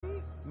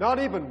Not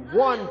even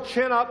one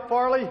chin up,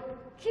 Farley? Can't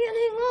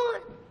hang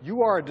on.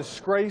 You are a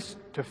disgrace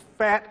to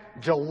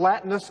fat,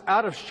 gelatinous,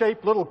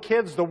 out-of-shape little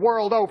kids the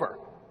world over.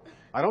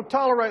 I don't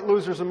tolerate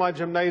losers in my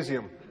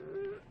gymnasium.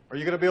 Are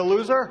you going to be a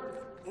loser?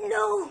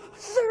 No,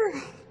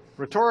 sir.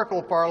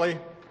 Rhetorical, Farley.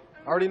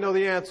 I already know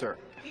the answer.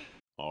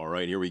 All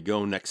right, here we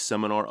go. Next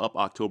seminar up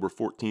October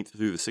 14th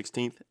through the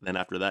 16th. Then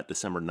after that,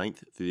 December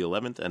 9th through the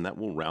 11th, and that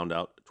will round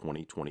out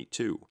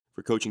 2022.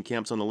 For coaching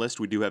camps on the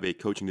list, we do have a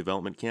coaching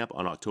development camp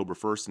on October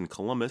 1st in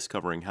Columbus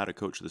covering how to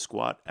coach the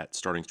squat at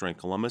Starting Strength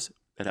Columbus.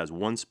 It has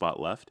one spot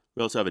left.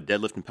 We also have a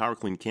deadlift and power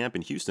clean camp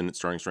in Houston at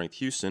Starting Strength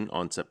Houston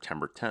on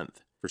September 10th.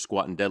 For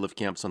squat and deadlift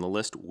camps on the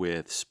list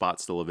with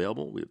spots still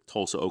available, we have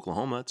Tulsa,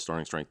 Oklahoma at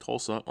Starting Strength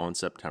Tulsa on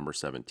September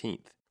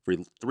 17th. For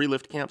 3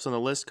 lift camps on the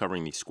list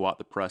covering the squat,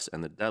 the press,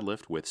 and the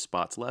deadlift with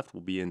spots left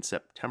will be in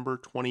September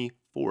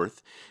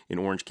 24th in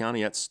Orange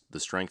County at the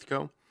Strength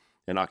Co.,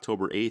 and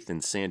October 8th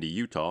in Sandy,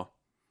 Utah,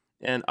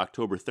 and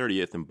October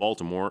 30th in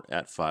Baltimore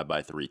at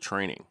 5x3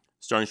 Training.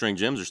 Starting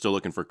Strength gyms are still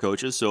looking for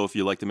coaches, so if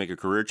you'd like to make a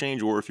career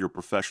change or if you're a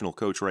professional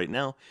coach right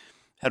now,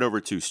 head over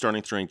to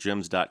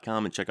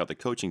StartingStrengthGyms.com and check out the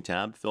coaching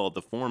tab, fill out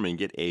the form, and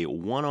get a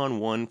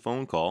one-on-one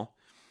phone call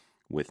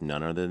with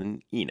none other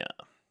than Ina.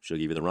 She'll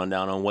give you the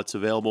rundown on what's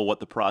available, what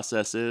the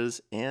process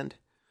is, and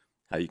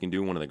how you can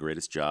do one of the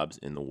greatest jobs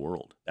in the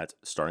world. That's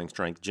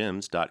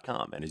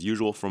StartingStrengthGyms.com. And as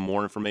usual, for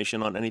more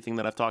information on anything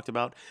that I've talked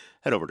about,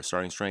 head over to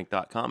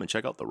StartingStrength.com and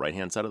check out the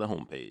right-hand side of the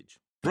homepage.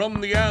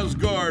 From the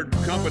Asgard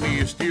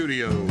Company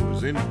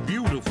Studios in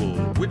beautiful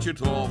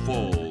Wichita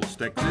Falls,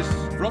 Texas,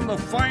 from the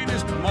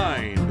finest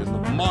mind in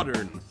the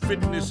modern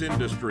fitness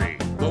industry,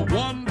 the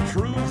one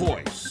true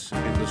voice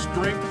in the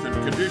strength and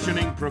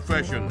conditioning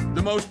profession,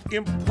 the most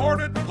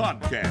important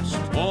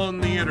podcast on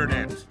the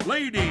internet.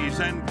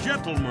 Ladies and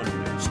gentlemen,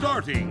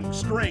 Starting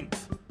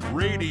Strength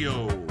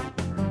Radio.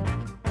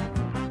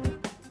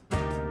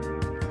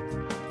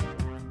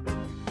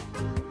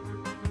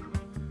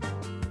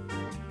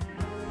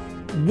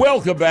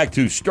 Welcome back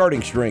to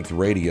Starting Strength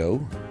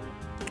Radio.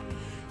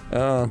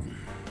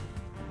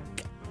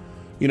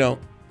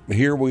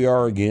 Here we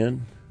are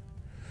again.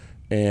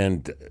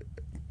 And,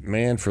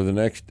 man, for the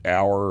next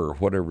hour or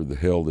whatever the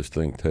hell this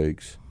thing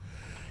takes,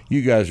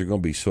 you guys are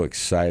going to be so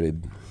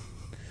excited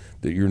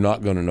that you're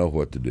not going to know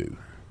what to do.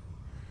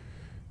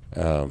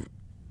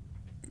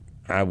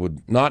 I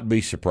would not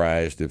be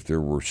surprised if there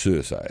were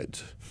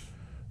suicides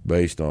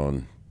based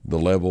on the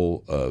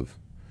level of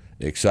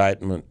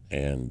excitement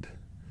and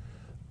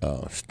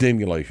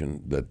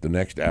stimulation that the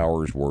next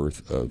hour's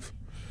worth of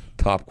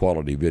top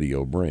quality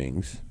video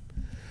brings.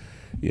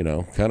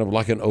 Kind of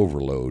like an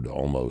overload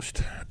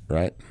almost,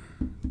 right?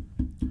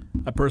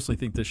 I personally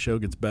think this show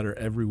gets better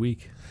every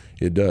week.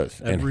 It does.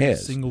 Every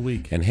single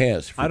week. And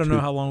has. For I don't know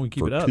how long we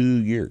keep it up. 2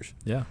 years.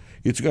 Yeah.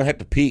 It's going to have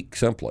to peak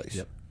someplace.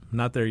 Yep.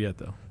 Not there yet,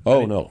 though.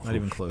 Oh, no. Not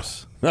even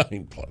close. Not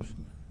even close.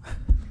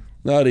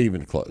 Not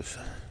even close.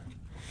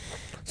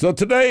 So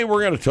today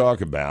we're going to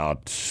talk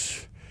about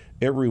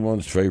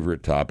everyone's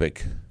favorite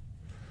topic,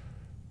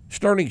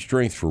 starting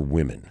strength for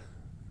women.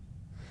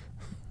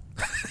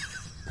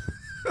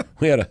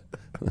 We had a...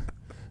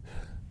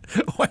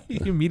 Why you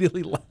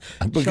immediately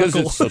Because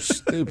chuckle? it's so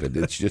stupid.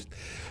 It's just...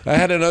 I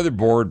had another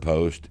board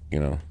post,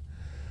 and,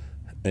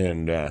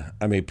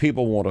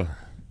 people want to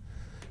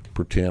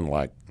pretend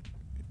like,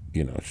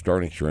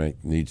 starting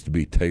strength needs to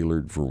be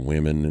tailored for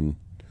women, and,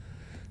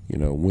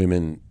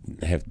 women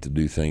have to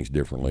do things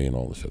differently and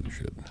all this other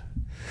shit.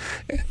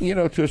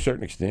 And, to a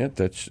certain extent,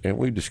 and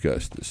we've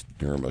discussed this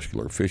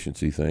neuromuscular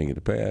efficiency thing in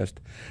the past.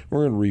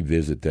 We're going to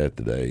revisit that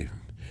today.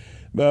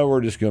 But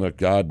we're just going to,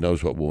 God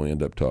knows what we'll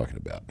end up talking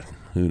about.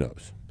 Who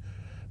knows?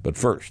 But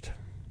first,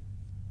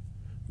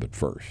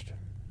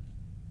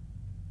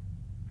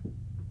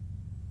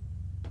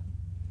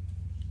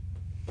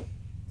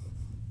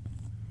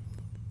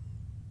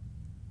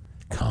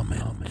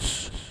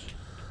 comments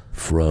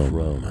from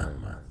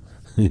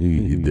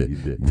the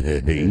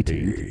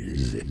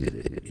haters.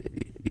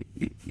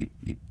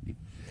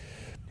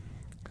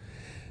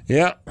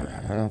 Yeah,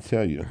 I'll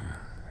tell you.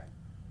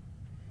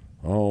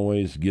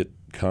 Always get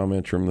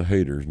comments from the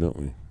haters, don't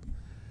we?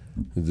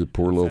 The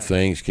poor little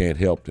things can't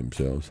help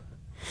themselves.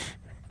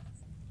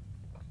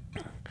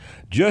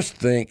 Just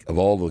think of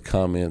all the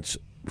comments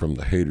from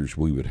the haters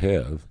we would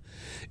have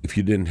if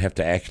you didn't have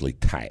to actually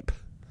type.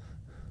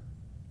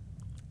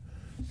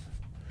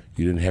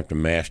 You didn't have to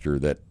master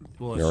that,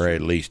 or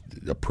at least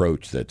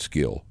approach that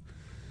skill.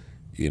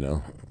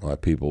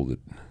 Like people that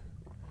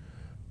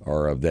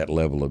are of that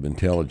level of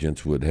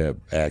intelligence would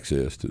have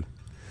access to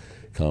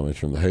comments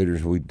from the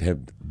haters. We'd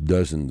have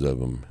dozens of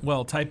them.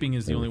 Well, typing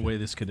is the only way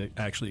this could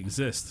actually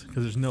exist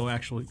because there's no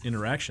actual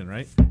interaction,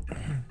 right?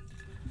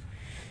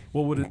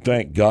 What would it?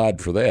 Thank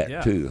God for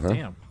that, too, huh?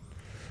 Damn.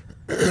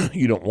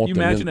 You don't want you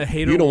them imagine a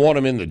hater. You don't want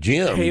them in the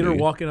gym. A hater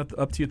walking up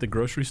to you at the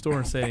grocery store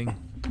and saying,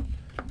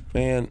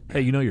 "Man,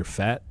 hey, you're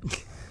fat."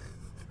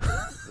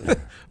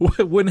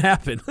 What wouldn't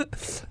happen?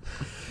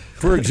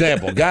 For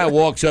example, a guy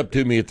walks up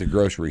to me at the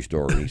grocery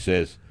store and he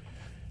says,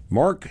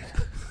 "Mark,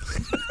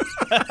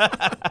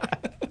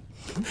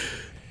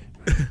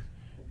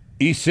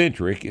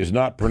 eccentric is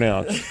not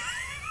pronounced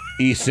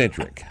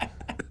eccentric.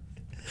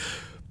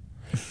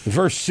 The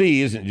first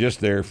C isn't just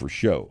there for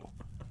show.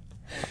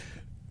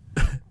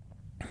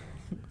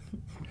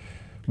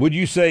 Would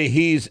you say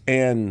he's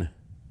an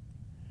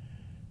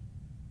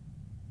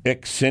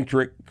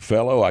eccentric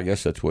fellow? I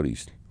guess that's what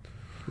he's.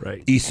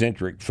 Right.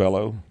 Eccentric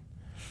fellow.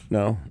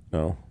 No.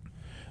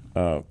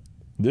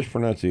 This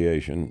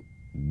pronunciation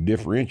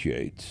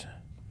differentiates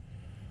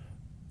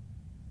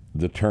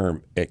the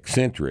term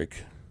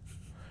eccentric,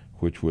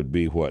 which would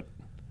be what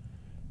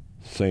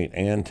St.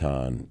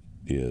 Anton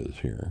is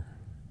here.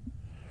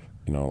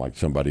 You know, like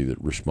somebody that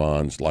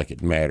responds like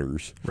it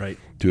matters Right.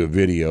 to a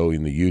video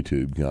in the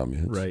YouTube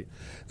comments. Right.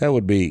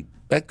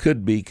 That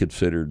could be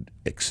considered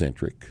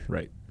eccentric.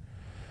 Right.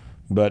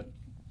 But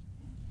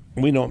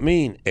we don't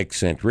mean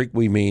eccentric,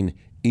 we mean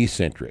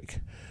eccentric.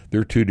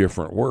 They're two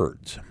different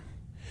words.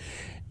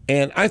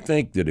 And I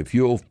think that if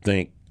you'll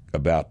think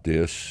about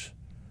this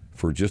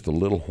for just a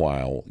little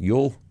while,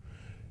 you'll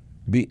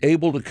be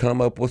able to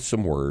come up with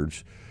some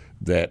words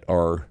that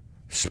are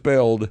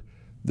spelled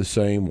the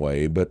same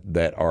way, but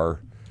that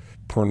are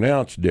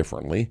pronounced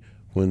differently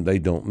when they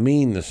don't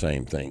mean the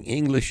same thing.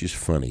 English is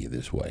funny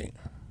this way,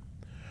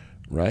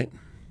 right?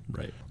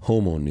 Right.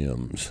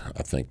 Homonyms,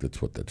 I think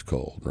that's what that's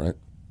called, right?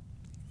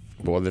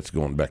 Boy, that's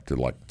going back to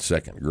like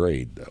second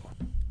grade, though.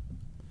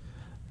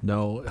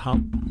 No,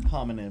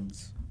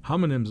 Homonyms.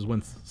 homonyms is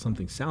when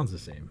something sounds the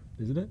same,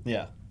 isn't it?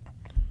 Yeah.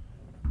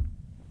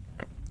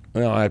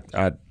 Well,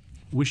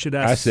 We should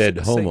ask. I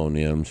said Saint-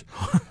 homonyms,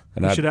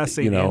 and We should ask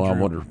Saint I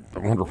Andrew.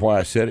 wonder why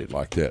I said it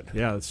like that.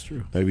 Yeah, that's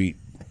true. Maybe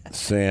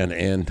San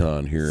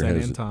Anton here San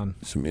has Anton.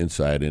 some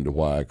insight into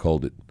why I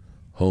called it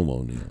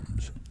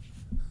homonyms.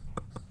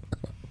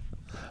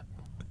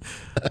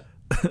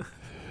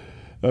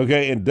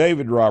 Okay, and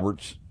David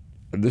Roberts,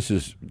 this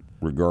is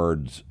with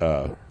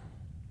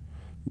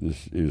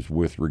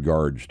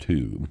regards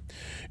to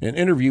an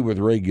interview with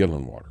Ray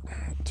Gillenwater.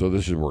 So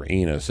this is where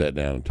Ina sat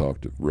down and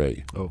talked to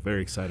Ray. Oh,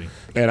 very exciting.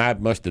 And I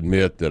must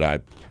admit that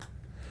I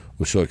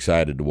was so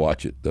excited to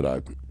watch it that I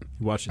You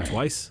watched it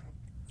twice?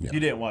 You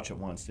didn't watch it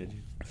once, did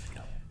you?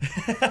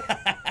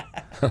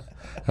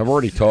 I've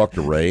already talked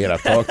to Ray and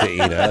I've talked to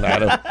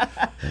Ina,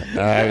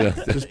 and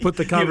Just put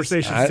the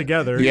conversations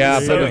together. Yeah,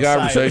 There you but go. the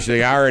conversation,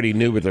 I already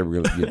knew what they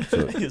were going to get.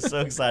 So, You're so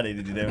excited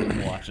you didn't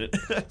even watch it.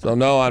 so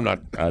no, I'm not.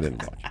 I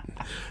didn't watch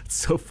it, It's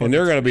so funny. and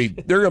they're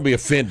going to be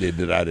offended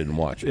that I didn't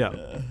watch it.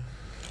 Yeah.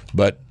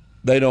 But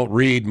they don't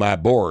read my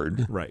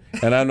board, Right.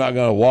 And I'm not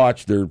going to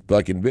watch their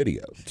fucking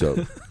video.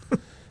 So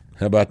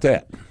how about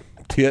that?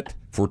 Tit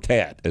for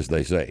tat, as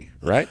they say,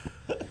 right?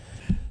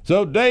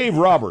 So Dave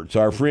Roberts,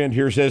 our friend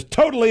here, says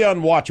totally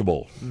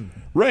unwatchable.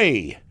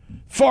 Ray,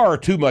 far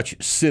too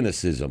much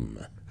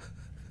cynicism.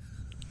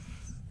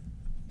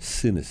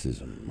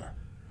 Cynicism.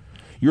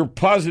 Your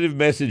positive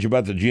message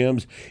about the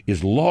gyms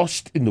is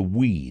lost in the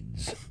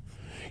weeds.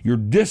 Your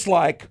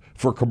dislike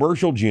for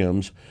commercial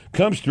gyms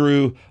comes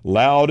through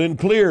loud and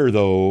clear,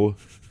 though.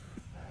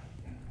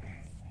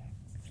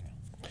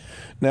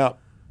 Now,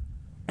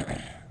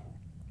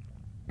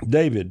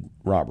 David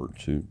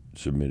Roberts, who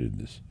submitted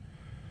this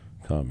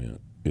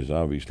comment, is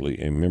obviously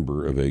a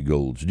member of a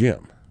Gold's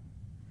Gym,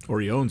 Or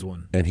he owns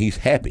one. and he's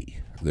happy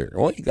there.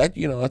 Well,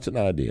 that's an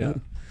idea.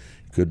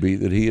 Could be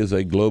that he is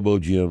a Globo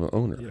Gym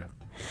owner, Yeah.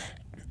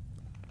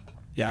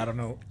 Yeah, I don't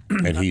know.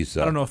 and he's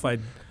I don't know if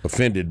I'd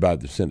offended by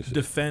the cynicism.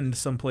 defend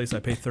someplace I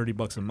pay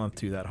 $30 a month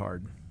to that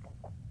hard.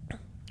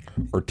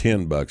 Or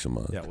 $10 a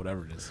month, Yeah,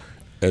 whatever it is.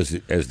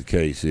 as the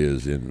case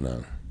is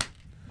in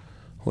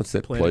what's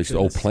that Planet place?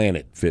 Fitness. Oh,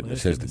 Planet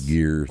Fitness has Fitness. the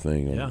gear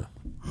thing on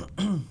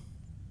Yeah.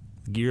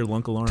 it. Gear,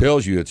 lunk alarm.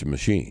 Tells you it's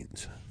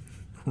machines.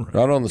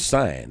 Right on the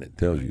sign, it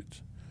tells you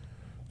it's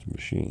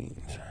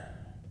machines.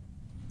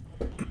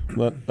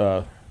 But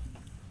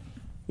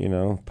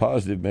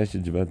positive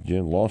message about the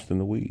gym, lost in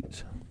the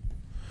weeds.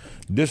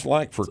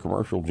 Dislike for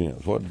commercial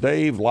gyms. Well,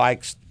 Dave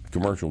likes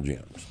commercial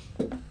gyms,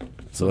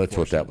 so that's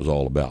what that was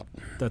all about.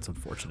 That's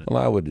unfortunate.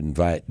 Well, I would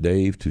invite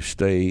Dave to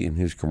stay in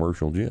his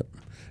commercial gym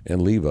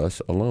and leave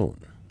us alone.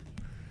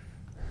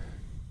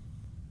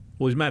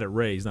 Well, he's mad at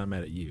Ray. He's not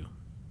mad at you.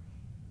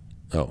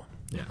 Oh,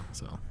 Yeah,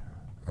 so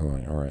all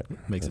right.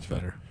 makes it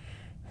better.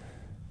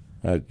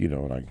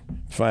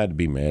 It's fine to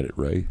be mad at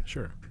Ray.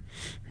 Sure.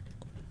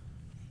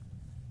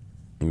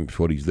 It's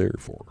what he's there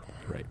for.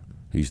 Right.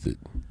 He's the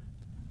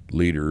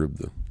leader of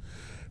the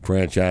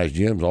franchise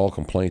gyms. All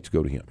complaints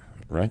go to him,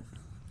 right?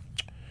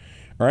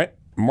 All right.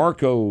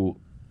 Marco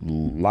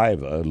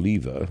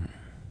Leva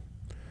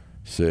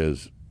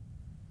says,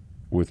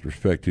 with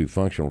respect to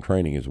functional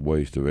training, is a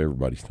waste of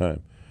everybody's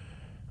time.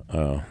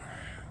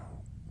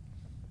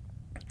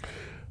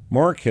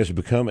 Mark has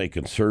become a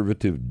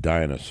conservative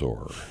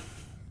dinosaur.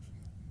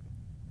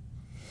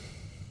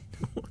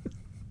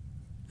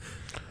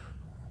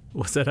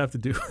 What's that have to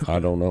do? I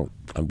don't know.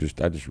 I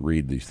just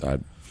read these. I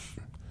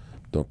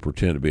don't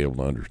pretend to be able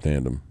to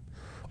understand them,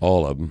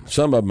 all of them.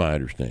 Some of them I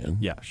understand.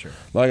 Yeah, sure.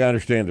 Like I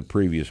understand the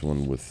previous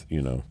one with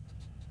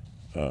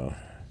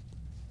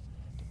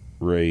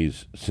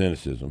Ray's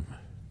cynicism.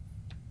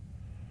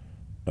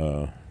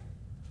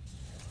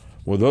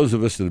 Well, those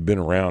of us that have been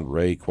around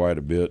Ray quite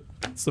a bit,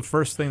 It's the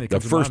first thing that the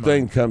comes first to my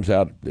thing mind. comes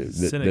out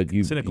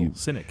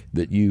Cynic.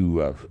 that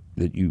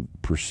you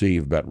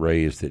perceive about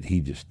Ray is that he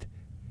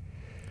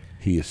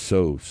is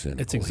so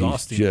cynical. It's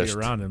exhausting He's to just, be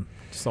around him.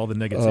 Just all the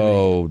negativity.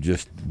 oh,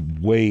 just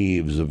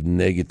waves of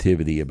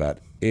negativity about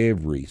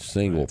every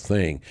single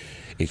thing,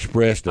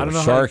 expressed in I don't a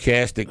know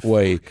sarcastic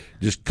way.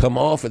 Just come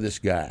off of this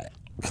guy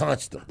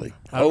constantly.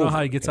 I don't know over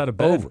how he gets out of and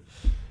bed. over.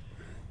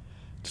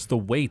 Just the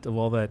weight of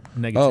all that Oh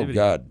negativity.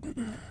 God.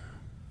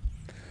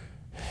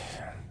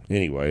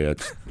 Anyway,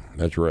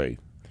 that's Ray.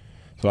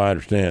 So I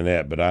understand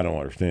that, but I don't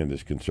understand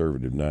this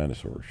conservative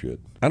dinosaur shit.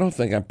 I don't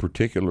think I'm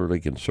particularly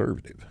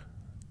conservative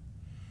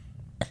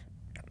Is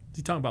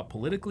he talking about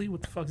politically?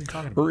 What the fuck is he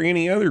talking about? or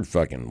any other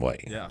fucking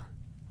way. Yeah.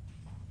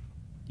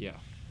 Yeah.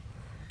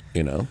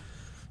 You know.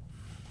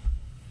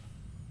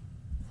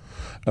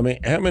 I mean,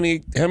 how many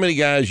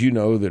guys you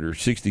know that are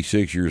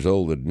 66 years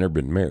old that have never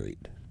been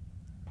married?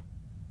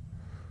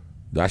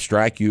 Do I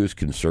strike you as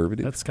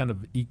conservative? That's kind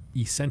of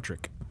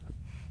eccentric.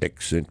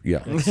 Yeah,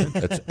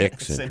 that's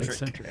eccentric.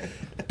 Eccentric.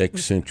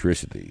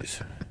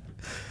 Eccentricities.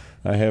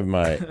 I have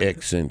my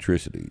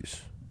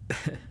eccentricities.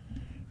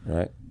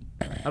 Right?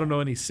 I don't know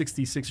any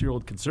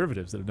 66-year-old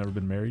conservatives that have never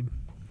been married.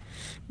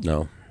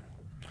 No.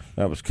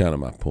 That was kind of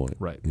my point.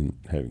 Right. In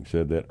having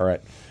said that. All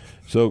right.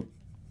 So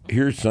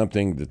here's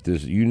something that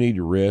you need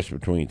to rest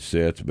between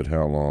sets, but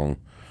how long?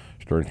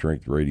 Starting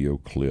Strength radio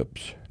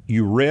clips.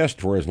 You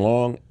rest for as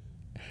long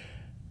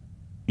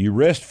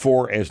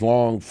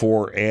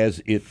for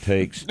as it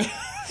takes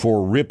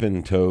for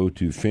Rippentoe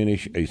to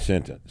finish a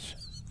sentence.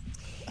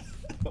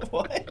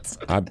 What?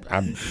 I'm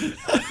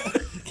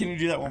Can you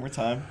do that one more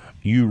time?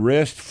 You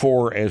rest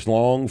for as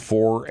long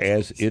for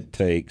as it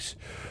takes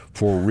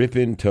for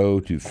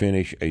Rippentoe to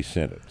finish a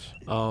sentence.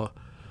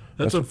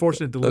 That's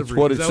unfortunate delivery. that's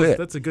what it said.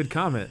 That's a good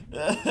comment.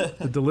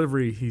 The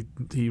delivery, he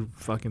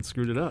fucking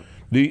screwed it up.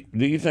 Do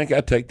you think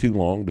I take too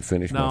long to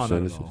finish No, my not at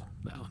sentences? all.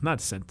 No, not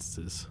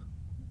sentences.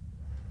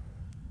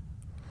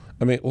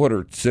 I mean, what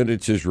are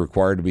sentences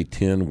required to be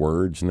 10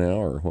 words now,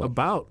 or what?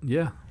 About,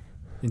 yeah.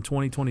 In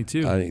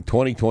 2022. I mean,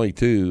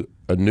 2022,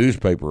 a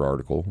newspaper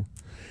article,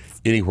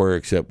 anywhere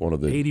except one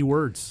of the 80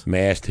 words.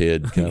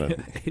 masthead kind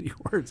of. 80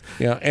 words.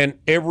 Yeah, and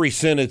every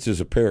sentence is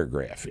a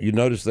paragraph. You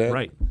notice that?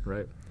 Right.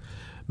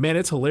 Man,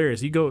 it's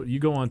hilarious. You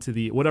go onto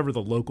the whatever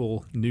the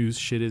local news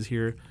shit is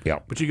here. Yeah.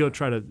 But you go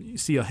try to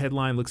see a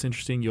headline looks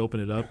interesting. You open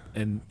it up,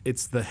 and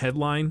it's the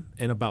headline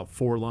and about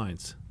 4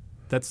 lines.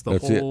 That's the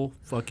That's it. whole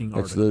fucking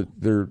That's article.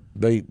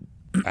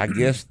 I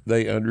guess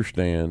they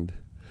understand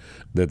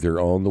that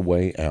they're on the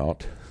way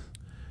out,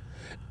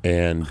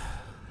 and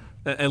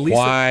At least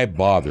why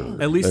bother?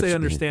 At least they That's-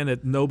 understand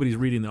that nobody's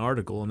reading the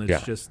article, and it's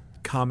Yeah. just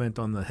comment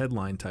on the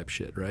headline type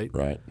shit, right?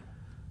 Right.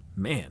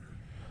 Man.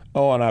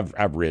 Oh, and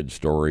I've read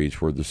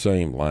stories where the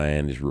same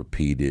line is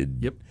repeated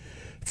Yep.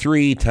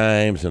 3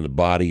 times in the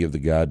body of the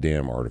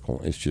goddamn article.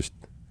 It's just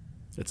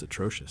It's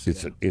atrocious.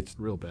 it's Yeah. it's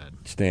real bad.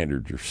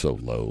 standards are so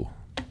low.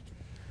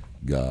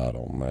 God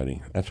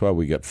Almighty. That's why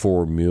we got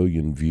 4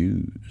 million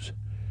views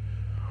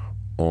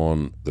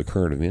on the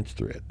current events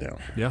thread now.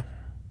 Yeah.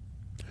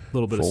 A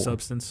little bit of 4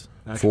 substance.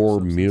 actual 4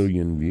 substance.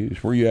 million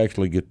views, where you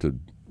actually get to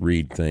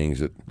read things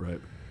that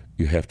Right.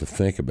 you have to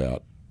think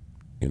about,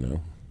 you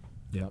know.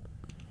 Yep.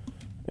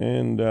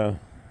 And I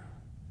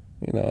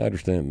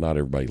understand not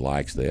everybody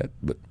likes that,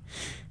 but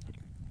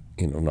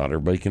not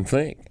everybody can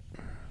think,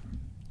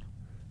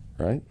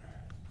 right?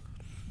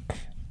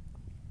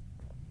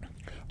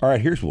 All right,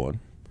 here's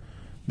one.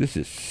 This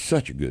is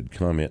such a good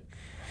comment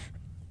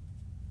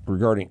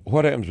regarding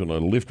what happens when a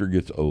lifter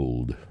gets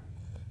old.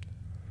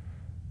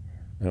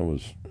 That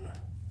was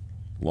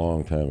a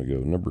long time ago.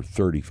 Number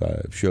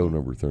 35, show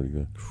number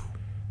 35.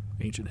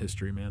 Ancient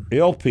history, man.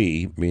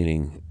 LP,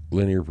 meaning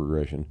linear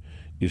progression,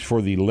 is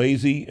for the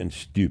lazy and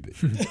stupid.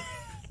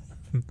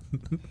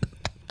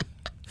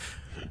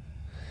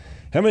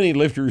 How many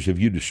lifters have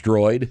you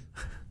destroyed?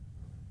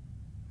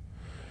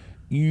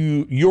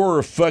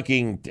 You're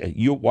fucking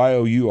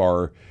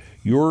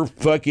you're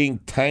fucking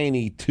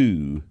tiny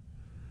 2,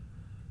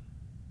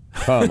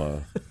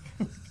 comma,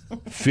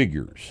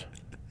 figures.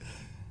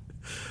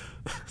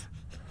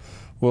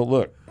 Well,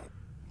 look,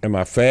 am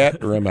I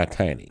fat or am I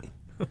tiny?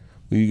 Well,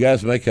 you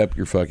guys make up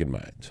your fucking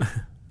minds.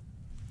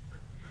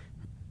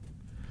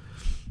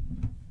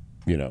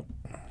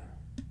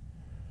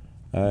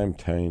 I'm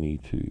tiny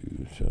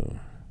too, so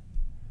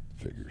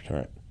figures. All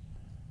right.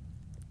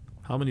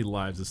 How many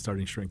lives is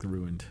Starting Strength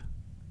ruined?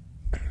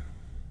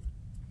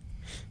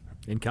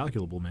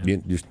 Incalculable,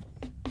 man. Just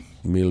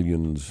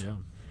millions Yeah.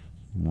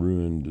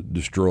 ruined,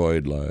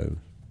 destroyed lives.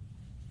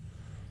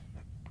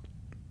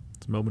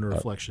 It's a moment of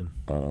reflection.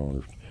 I don't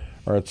understand.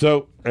 All right,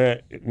 so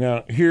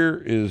now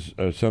here is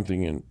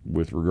something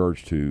with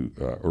regards to,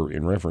 or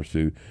in reference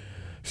to,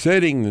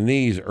 setting the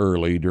knees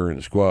early during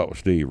the squat with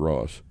Steve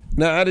Ross.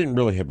 Now, I didn't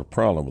really have a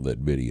problem with that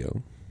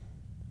video.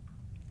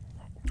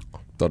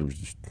 Thought it was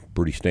just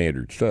pretty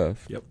standard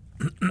stuff. Yep.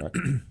 Right.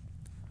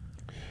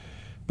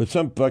 But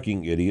some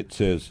fucking idiot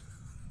says,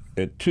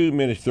 at 2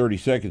 minutes 30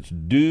 seconds.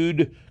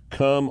 Dude,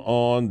 come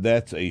on,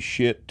 that's a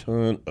shit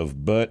ton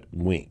of butt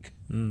wink.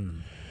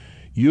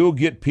 You'll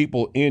get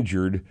people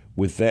injured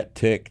with that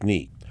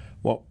technique.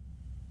 Well,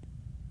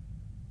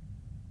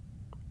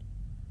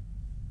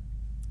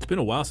 It's been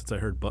a while since I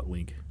heard butt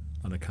wink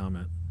on a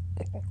comment.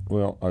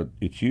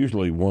 it's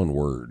usually one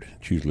word.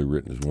 It's usually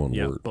written as one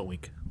Yeah, word. butt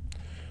wink.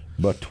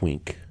 Butt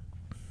twink.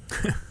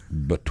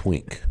 Butt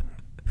twink.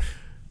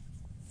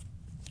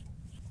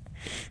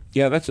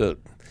 Yeah, that's a.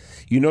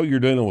 You know you're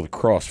dealing with a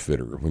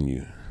CrossFitter when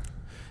you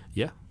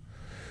Yeah.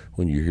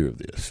 hear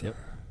this. Yep.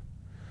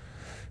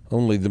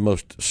 Only the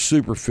most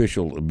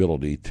superficial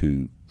ability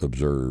to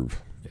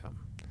observe Yeah.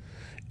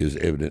 is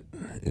evident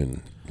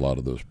in a lot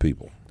of those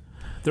people.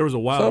 There was a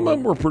while. Some where, of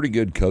them were pretty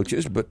good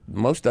coaches, but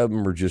most of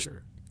them were just,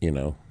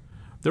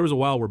 There was a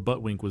while where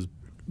butt wink was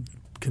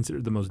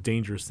considered the most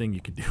dangerous thing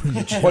you could do in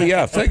the gym. Well,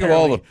 yeah, think of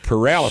all the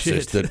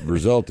paralysis Shit. that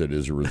resulted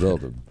as a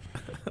result of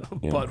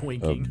Butt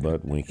winking. Of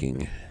butt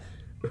winking.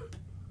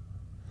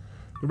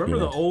 Remember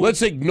the old?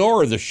 Let's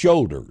ignore the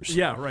shoulders.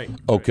 Yeah, right.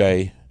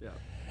 Okay.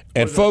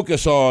 And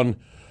focus on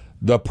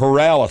the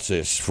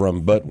paralysis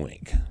from butt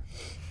wink.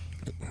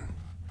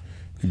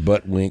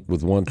 Butt wink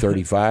with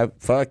 135.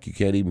 Fuck, you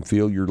can't even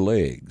feel your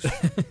legs.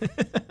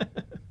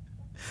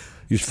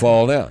 You just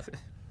fall down.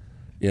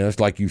 It's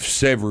like you've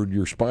severed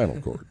your spinal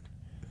cord.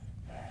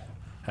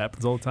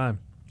 Happens all the time.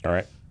 All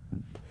right.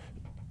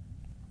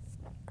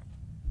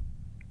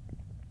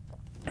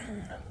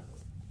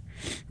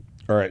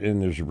 All right,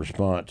 and there's a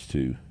response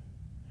to.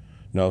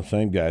 No,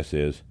 same guy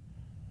says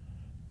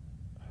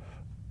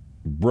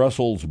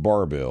Brussels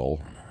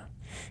barbell,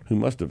 who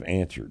must have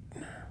answered.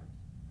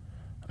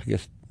 I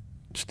guess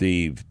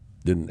Steve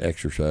didn't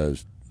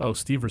exercise Oh,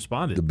 Steve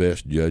responded. the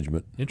best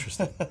judgment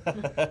Interesting.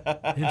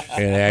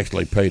 and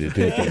actually paid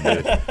attention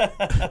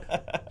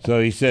to it.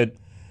 So he said,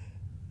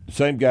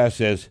 same guy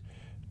says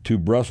to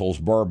Brussels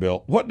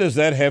barbell, what does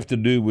that have to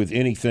do with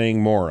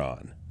anything,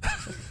 moron?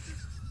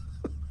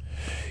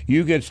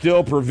 You can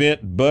still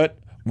prevent butt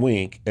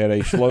wink at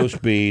a slow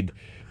speed.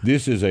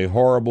 This is a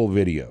horrible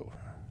video.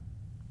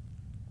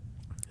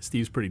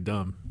 Steve's pretty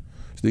dumb.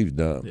 Steve's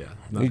dumb. Yeah,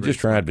 not He's very just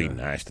trying to be smart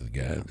guy. nice to the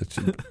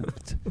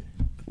guy.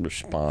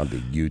 Respond to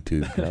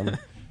YouTube comment.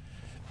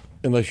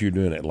 Unless you're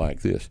doing it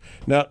like this.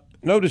 Now,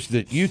 notice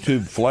that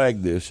YouTube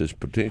flagged this as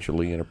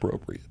potentially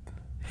inappropriate.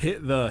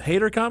 Hit the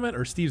hater comment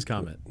or Steve's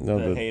comment?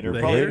 No, The hater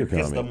the part hater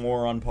gets the comment.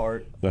 moron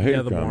part. The hater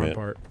Yeah, the moron comment.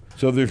 part.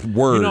 So there's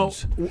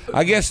words.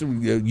 I guess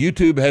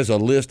YouTube has a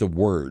list of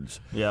words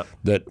Yep.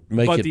 that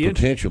make But it the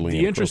potentially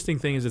the interesting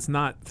thing is it's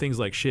not things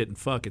like shit and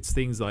fuck. It's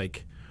things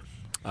like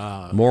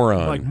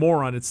moron like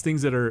moron. It's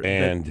things that are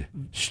and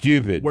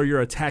stupid, where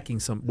you're attacking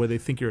where they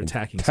think you're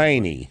attacking.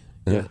 tiny.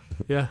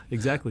 Yeah,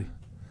 exactly.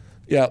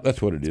 Yeah, that's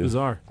what it is.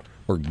 Bizarre.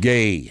 Or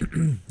gay.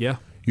 Yeah.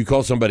 You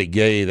call somebody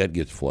gay, that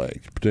gets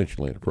flagged.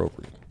 Potentially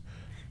inappropriate.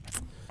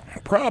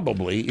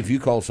 Probably, if you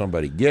call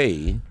somebody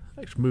gay,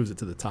 Actually moves it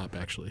to the top.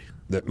 Actually.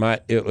 that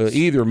might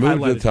either move to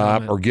the Highlighted top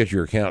comment. or get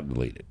your account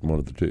deleted. One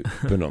of the two,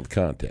 depending on the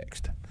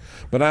context.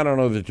 But I don't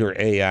know that your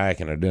AI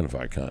can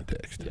identify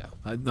context.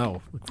 Yeah.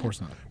 No, of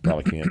course not.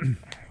 Probably can't.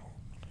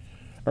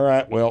 All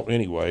right. Well,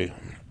 anyway,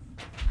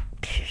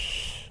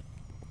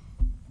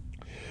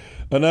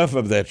 enough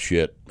of that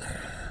shit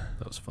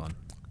That was fun.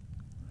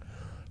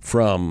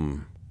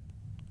 from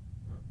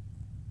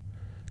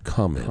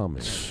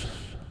comments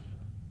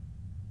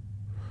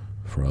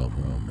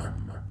from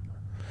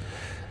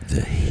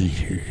the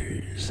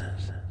haters.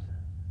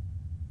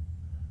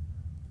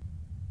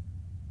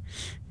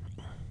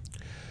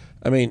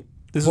 I mean,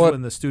 This what, is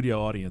when the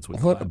studio audience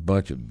would what a clap.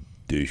 bunch of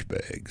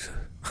douchebags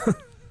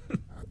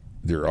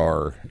there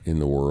are in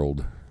the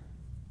world.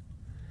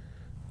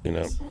 In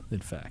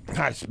fact.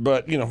 Nice,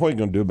 but what are you going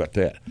to do about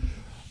that?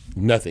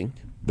 Nothing.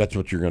 That's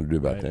what you're going to do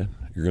about Right. that.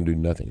 You're going to do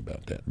nothing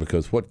about that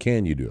because what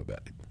can you do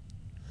about it?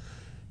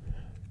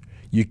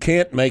 You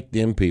can't make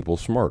them people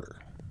smarter.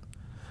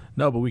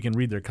 No, but we can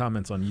read their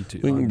comments on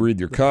YouTube. We can on read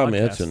their the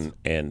comments podcast.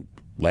 and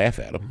laugh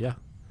at them. Yeah.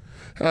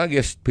 I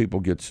guess people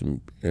get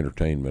some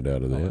entertainment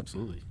out of that. Oh,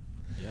 absolutely.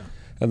 Yeah.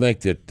 I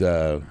think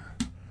that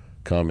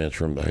comments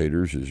from the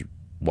haters is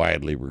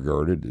widely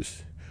regarded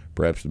as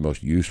perhaps the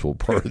most useful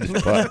part of this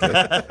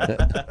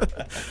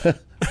podcast.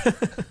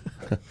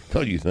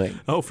 Don't you think?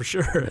 Oh, for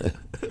sure.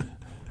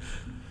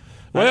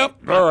 Well,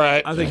 all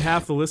right. I think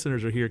half the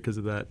listeners are here because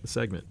of that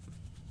segment.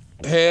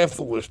 Half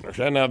the listeners,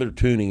 and now they're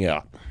tuning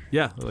out.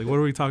 Yeah. Like, what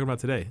are we talking about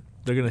today?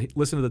 They're going to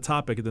listen to the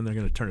topic and then they're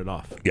going to turn it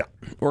off. Yeah.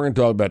 We're going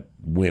to talk about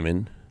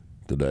women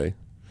today.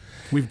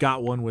 We've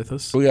got one with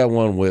us. We got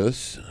one with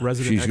us.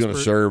 Resident She's going to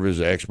expert. serve as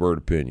expert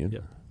opinion. Yeah.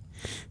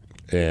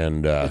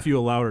 And If you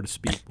allow her to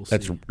speak, we'll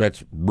see.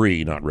 that's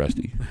Bree, not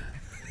Rusty.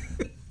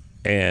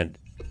 And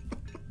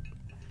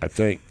I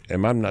think,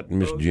 am I not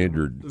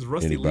misgendered Is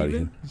Rusty anybody?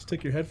 leaving? Just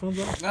take your headphones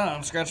off? No,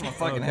 I'm scratching my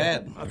fucking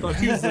head. I thought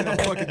he was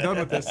fucking done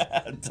with this.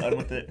 Done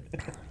with it.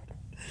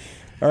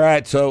 All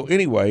right. So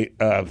anyway,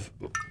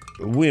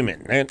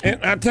 women, and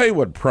I'll tell you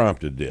what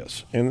prompted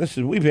this. And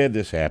we've had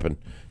this happen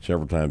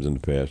several times in the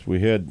past. We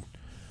had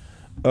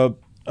a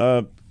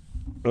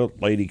a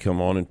lady come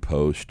on and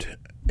post,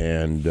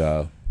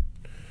 and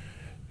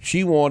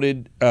she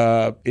wanted,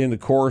 in the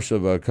course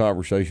of a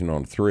conversation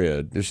on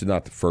Thread, this is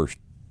not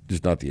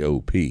the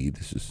OP,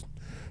 this is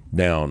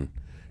down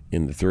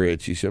in the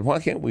thread. She said, why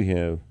can't we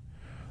have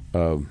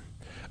a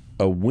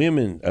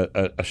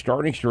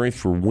starting strength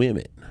for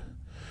women,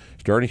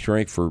 starting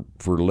strength for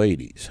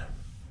ladies,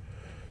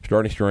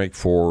 starting strength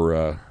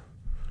for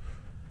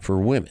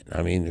women?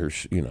 I mean,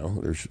 there's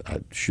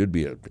should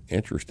be an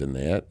interest in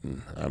that,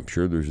 and I'm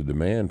sure there's a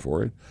demand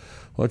for it.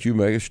 Why don't you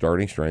make a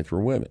starting strength for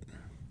women?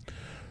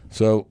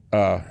 So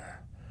I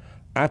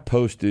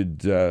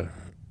posted, I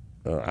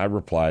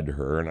replied to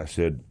her, and I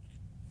said,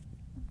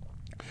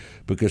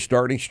 because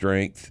starting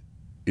strength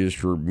is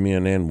for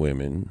men and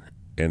women,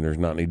 and there's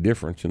not any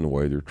difference in the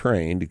way they're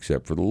trained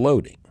except for the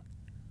loading.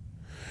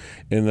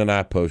 And then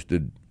I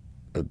posted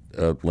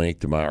a link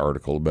to my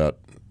article about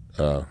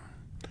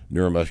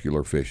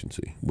neuromuscular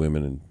efficiency,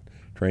 women and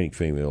training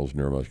females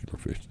neuromuscular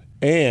efficiency.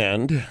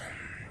 And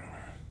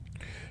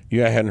I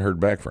hadn't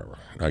heard back from her.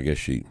 I guess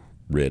she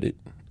read it,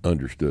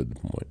 understood the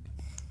point.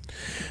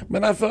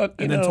 But I thought,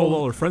 and then told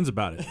all her friends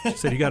about it. She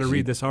said, you got to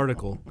read this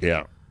article.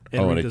 Yeah.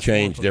 And and it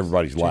changed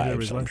everybody's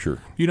lives, I'm sure.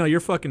 You know, you're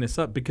fucking this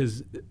up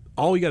because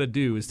all you got to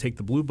do is take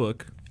the blue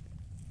book,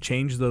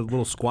 change the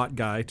little squat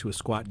guy to a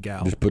squat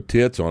gal. Just put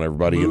tits on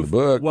everybody in the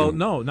book. Well,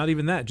 no, not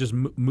even that. Just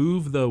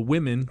move the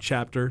women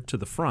chapter to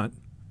the front.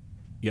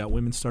 You got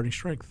women's starting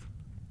strength.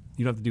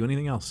 You don't have to do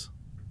anything else.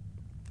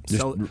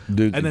 Sell it,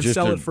 and then just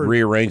sell to it for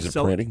rearrange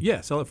the printing.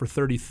 Yeah, sell it for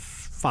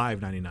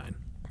 $35.99.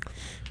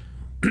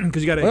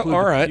 Because you got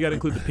to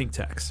include the pink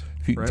tax.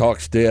 If you can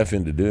talk Steph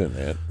into doing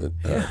that.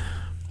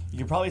 You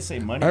could probably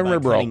save money I by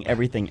remember cutting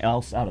everything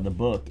else out of the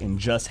book and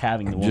just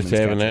having the woman's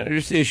just having schedule. that.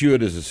 Just issue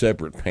it as a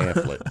separate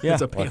pamphlet. Yeah,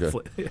 it's a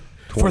pamphlet.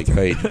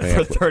 20-page For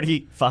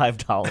pamphlet.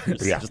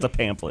 $35. Yeah. Just a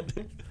pamphlet.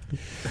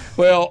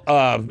 Well,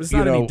 It's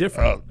not any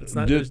different. It's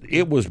not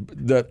it was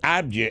the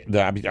object.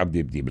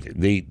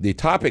 The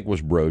topic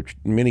was broached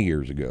many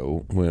years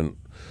ago when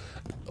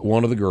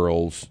one of the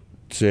girls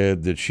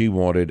said that she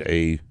wanted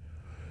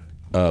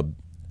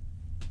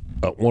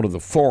one of the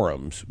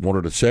forums,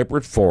 wanted a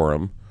separate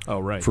forum. Oh,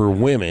 right. For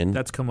women.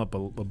 That's come up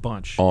a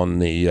bunch on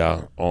the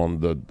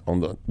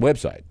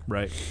website.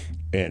 Right.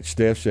 And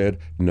Steph said,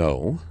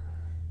 no,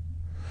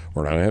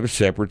 we're not going to have a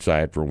separate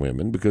site for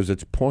women because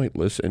it's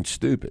pointless and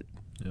stupid.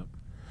 Yep.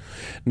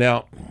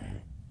 Now,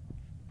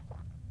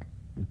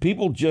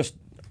 people who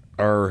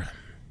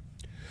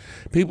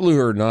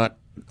are not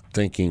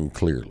thinking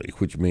clearly,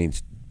 which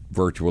means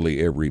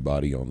virtually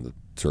everybody on the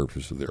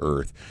surface of the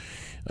earth,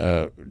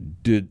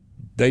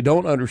 they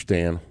don't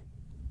understand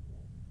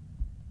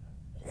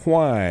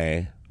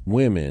why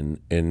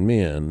women and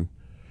men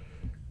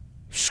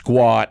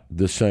squat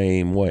the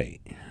same way.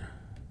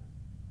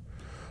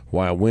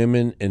 Why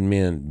women and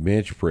men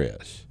bench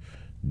press,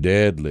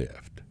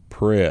 deadlift,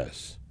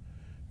 press,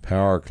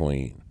 power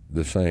clean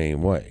the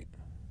same way.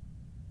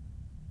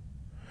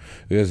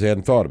 Because they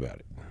hadn't thought about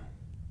it.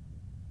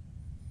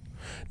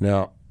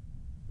 Now,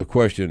 the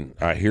question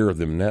I hear of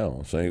them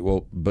now saying,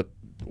 well, but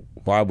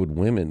why would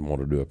women want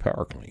to do a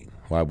power clean?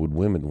 Why would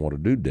women want to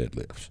do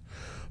deadlifts?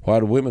 Why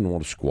do women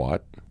want to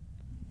squat,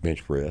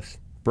 bench press,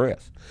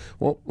 press?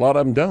 Well, a lot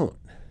of them don't.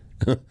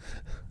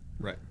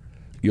 Right.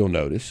 You'll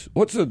notice.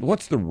 What's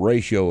the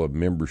ratio of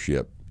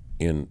membership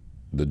in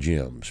the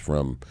gyms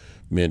from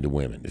men to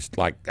women? It's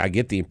like, I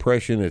get the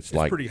impression it's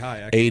like pretty high,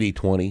 actually.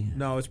 80-20.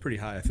 No, it's pretty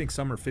high. I think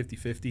some are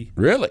 50-50.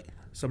 Really?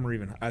 Some are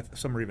even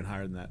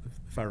higher than that,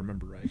 if I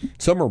remember right.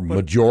 Some are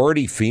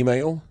majority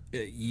female?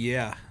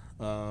 Yeah.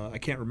 I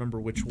can't remember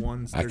which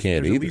ones. I can't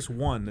there's either. At least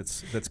one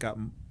that's got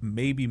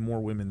maybe more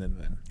women than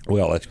men.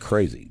 Well, that's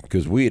crazy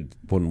because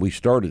when we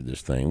started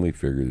this thing, we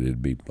figured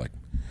it'd be like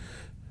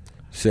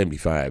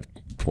 75-25.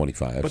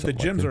 But the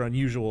gyms like are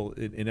unusual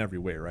in every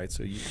way, right?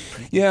 So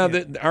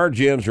our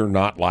gyms are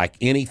not like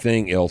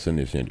anything else in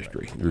this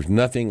industry. Right. There's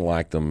nothing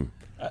like them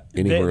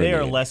anywhere. They in the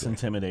are less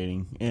industry.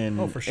 intimidating,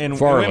 and for sure. and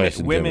Far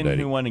less women intimidating.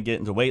 who want to get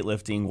into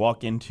weightlifting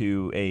walk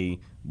into a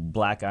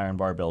black iron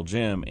barbell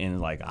gym and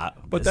like,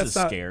 but this that's is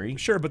not scary.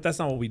 Sure, but that's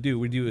not what we do.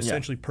 We do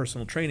essentially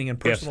personal training, and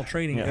personal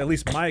training, at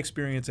least my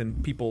experience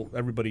and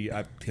everybody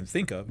I can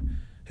think of,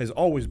 has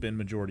always been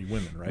majority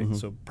women, right? Mm-hmm.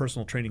 So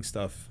personal training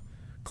stuff,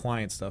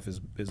 client stuff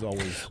is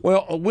always.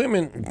 Well,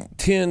 women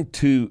tend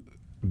to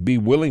be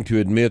willing to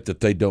admit that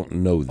they don't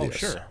know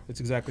this. Oh, sure,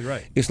 that's exactly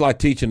right. It's like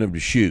teaching them to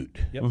shoot.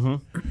 Yep.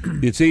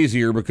 Mm-hmm. It's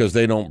easier because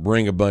they don't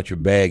bring a bunch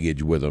of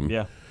baggage with them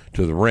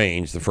to the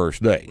range the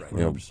first day. Right. You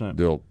know, 100%.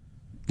 they'll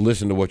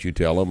listen to what you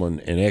tell them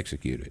and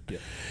execute it.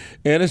 Yep.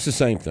 And it's the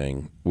same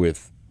thing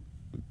with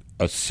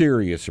a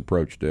serious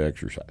approach to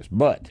exercise.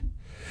 But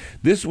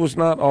this was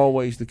not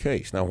always the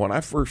case. Now, when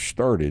I first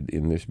started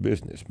in this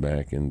business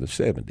back in the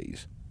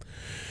 70s,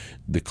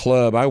 the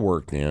club I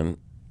worked in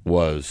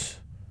was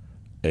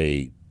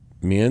a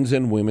men's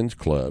and women's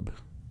club.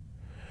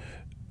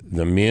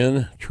 The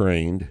men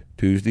trained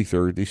Tuesday,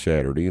 Thursday,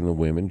 Saturday, and the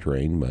women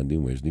trained Monday,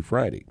 Wednesday,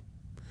 Friday.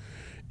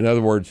 In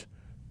other words,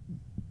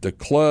 the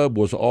club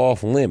was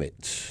off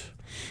limits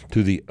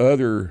to the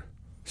other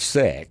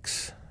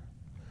sex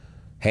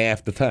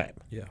half the time.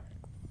 Yeah.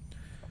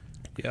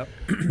 Yep.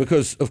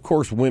 Because, of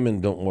course,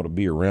 women don't want to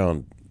be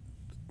around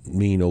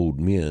mean old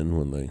men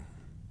when they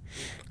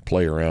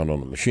play around on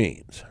the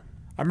machines.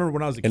 I remember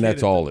when I was a kid. And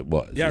that's all it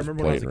was. Yeah, I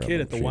remember when I was a playing kid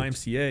around at the on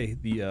machines.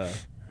 YMCA,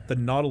 the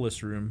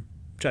Nautilus room,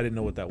 which I didn't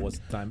know what that was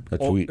at the time.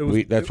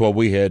 That's what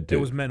we had to.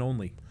 It was men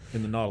only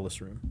in the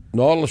Nautilus room.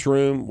 Nautilus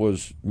room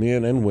was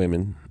men and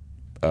women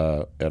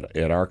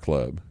at our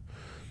club,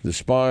 the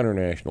Spa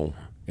International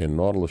and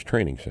Nautilus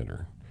Training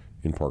Center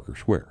in Parker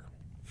Square.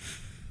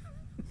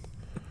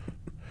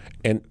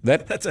 And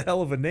that's a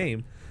hell of a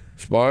name.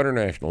 Spa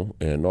International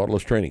and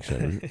Nautilus Training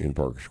Center in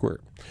Parker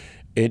Square.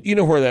 And you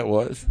know where that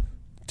was?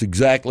 It's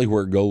exactly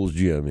where Gold's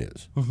Gym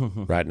is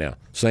right now.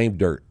 Same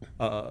dirt.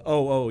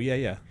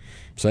 Yeah.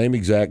 Same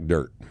exact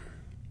dirt.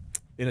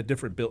 In a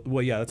different building.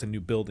 Well, yeah, that's a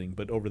new building,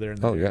 but over there in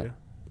the area.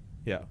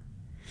 Yeah.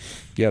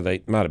 Yeah,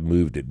 they might have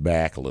moved it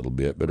back a little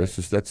bit, but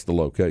that's the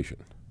location.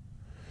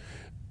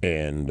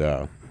 And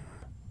I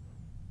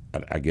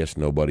guess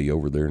nobody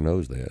over there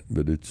knows that,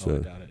 but it's. I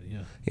doubt it.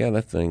 Yeah. Yeah,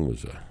 that thing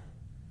was.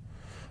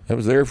 That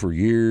was there for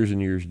years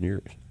and years and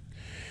years,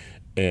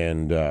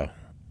 and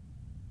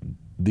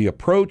the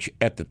approach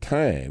at the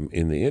time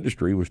in the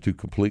industry was to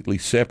completely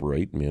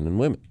separate men and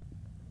women,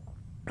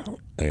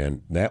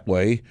 and that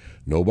way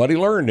nobody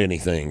learned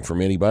anything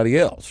from anybody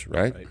else,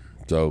 right?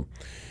 So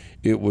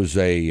it was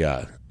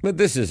but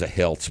this is a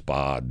health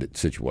spa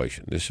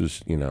situation. This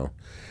was,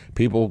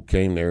 people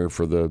came there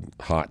for the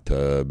hot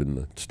tub and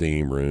the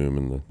steam room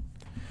and the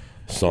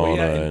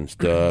sauna and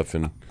stuff.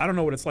 And I don't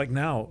know what it's like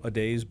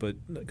nowadays, but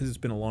because it's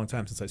been a long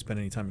time since I spent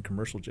any time in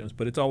commercial gyms.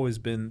 But it's always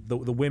been the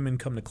women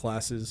come to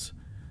classes.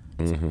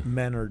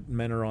 Mm-hmm.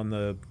 Men are on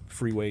the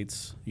free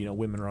weights.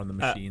 Women are on the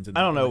machines.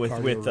 I don't know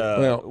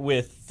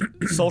with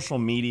social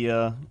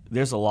media,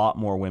 there's a lot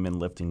more women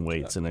lifting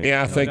weights.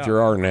 I think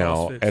there are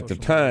now. CrossFit, at the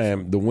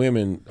time, the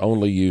women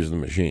only used the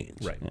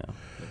machines. Right.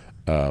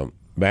 Yeah.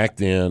 Back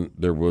then,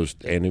 it was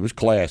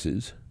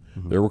classes.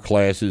 Mm-hmm. There were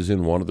classes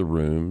in one of the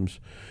rooms.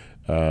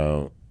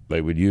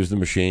 They would use the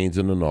machines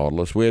in the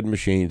Nautilus. We had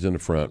machines in the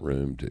front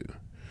room too,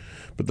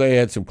 but they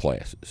had some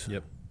classes.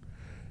 Yep.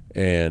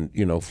 And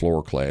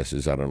floor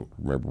classes. I don't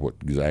remember what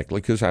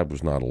exactly because I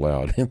was not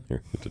allowed in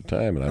there at the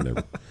time, and I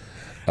never.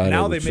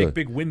 Now they make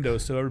big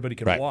windows so everybody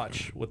can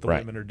watch what the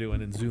women are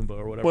doing in Zumba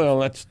or whatever. Well,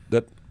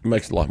 that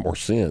makes a lot more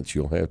sense.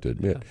 You'll have to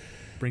admit. Yeah.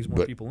 Brings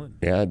more people in.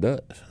 Yeah, it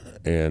does.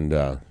 And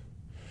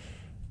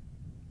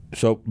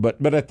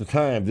but at the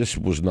time, this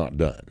was not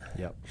done.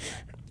 Yep.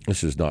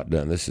 This is not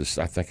done. I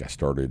think I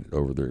started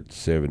over there at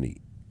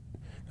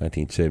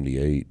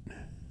 1978,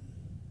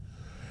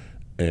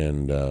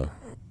 and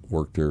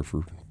worked there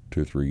for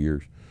 2 or 3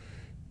 years.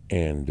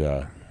 And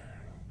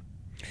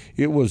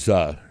it was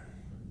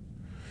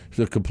it's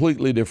a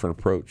completely different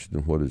approach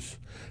than what is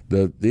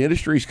the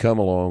industry's come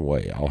a long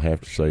way. I'll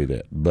have to say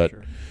that. But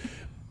sure.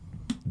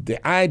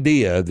 The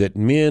idea that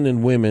men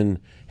and women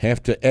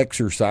have to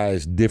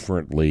exercise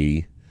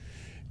differently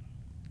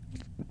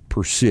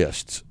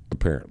persists,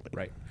 apparently.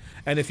 Right.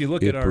 And if you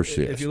look at our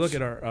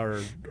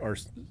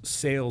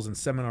sales and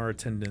seminar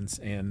attendance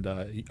and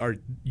our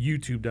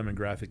YouTube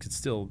demographics, it's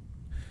still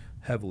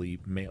heavily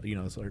male. It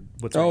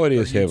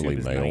is heavily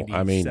male.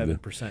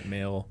 97%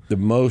 male. The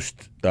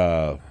most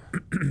the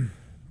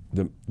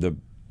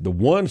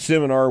one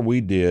seminar we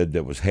did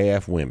that was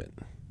half women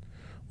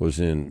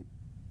was in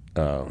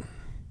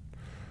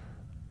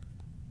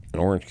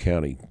Orange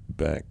County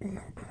back.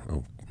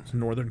 It's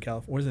Northern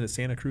California. Wasn't it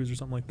Santa Cruz or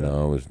something like that?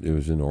 No, it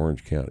was in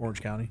Orange County.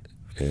 Orange County.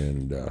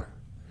 And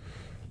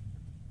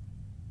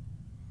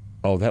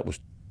that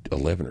was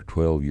 11 or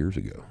 12 years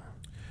ago.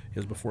 It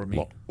was before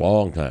me.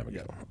 Long time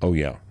ago. Yeah. Oh,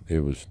 yeah.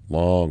 It was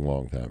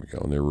long time ago.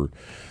 And there were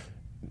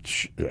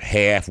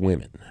half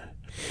women.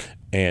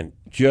 And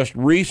just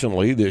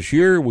recently, this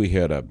year, we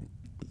had a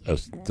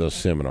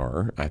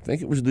seminar. I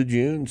think it was the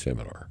June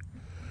seminar,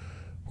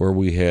 where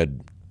we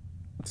had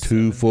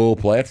 2 full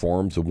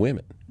platforms of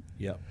women.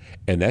 Yeah.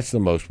 And that's the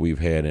most we've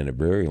had in a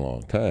very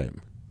long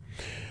time.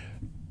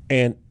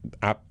 And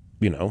I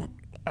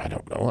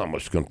don't know. I'm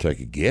just going to take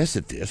a guess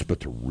at this,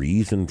 but the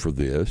reason for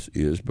this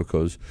is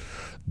because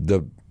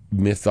the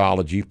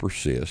mythology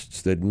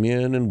persists that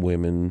men and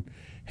women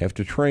have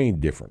to train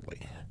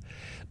differently.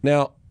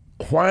 Now,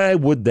 why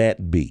would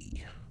that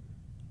be?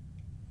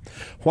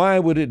 Why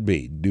would it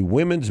be? Do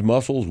women's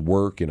muscles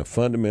work in a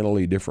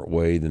fundamentally different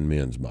way than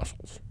men's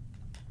muscles?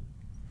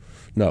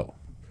 No.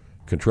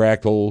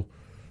 Contractile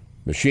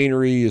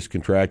machinery is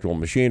contractile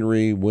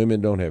machinery. Women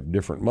don't have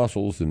different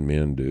muscles than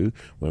men do.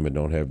 Women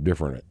don't have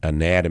different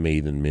anatomy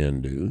than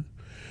men do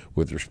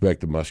with respect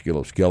to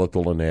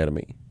musculoskeletal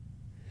anatomy.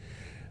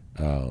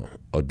 A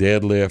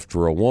deadlift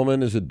for a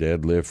woman is a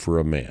deadlift for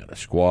a man. A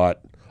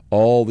squat,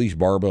 all these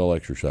barbell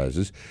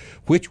exercises,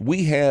 which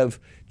we have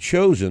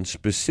chosen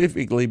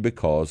specifically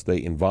because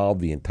they involve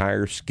the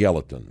entire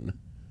skeleton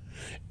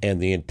and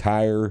the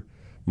entire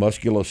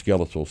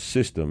musculoskeletal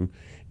system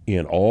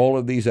in all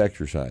of these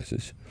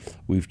exercises.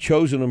 We've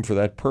chosen them for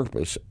that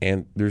purpose,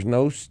 and there's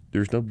no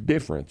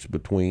difference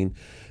between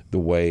the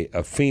way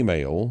a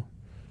female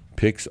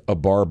picks a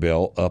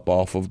barbell up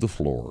off of the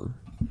floor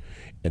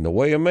and the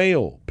way a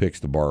male picks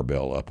the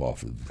barbell up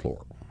off of the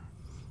floor.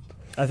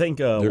 I think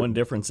one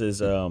difference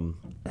is, again,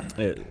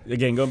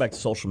 going back to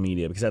social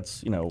media,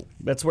 because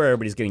that's where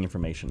everybody's getting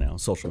information now,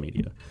 social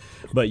media.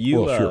 But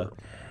you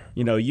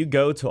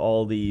go to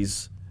all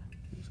these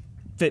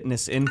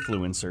fitness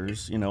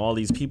influencers, all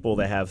these people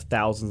that have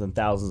thousands and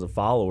thousands of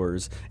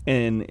followers,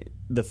 and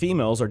the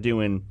females are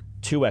doing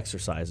 2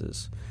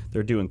 exercises.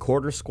 They're doing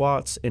quarter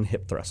squats and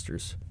hip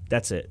thrusters.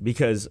 That's it.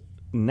 Because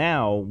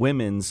now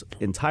women's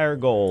entire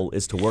goal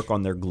is to work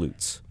on their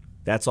glutes.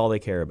 That's all they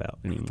care about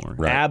anymore.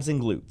 Right. Abs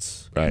and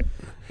glutes. Right.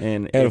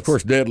 And of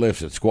course,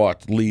 deadlifts and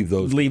squats leave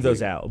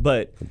those out.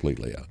 But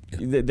completely out.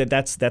 Yeah.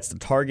 That's the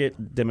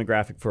target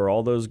demographic for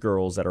all those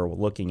girls that are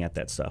looking at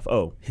that stuff.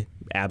 Oh,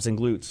 abs and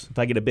glutes. If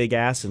I get a big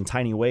ass and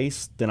tiny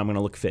waist, then I'm going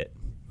to look fit.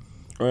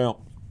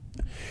 Well,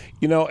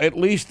 at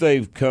least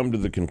they've come to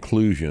the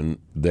conclusion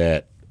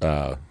that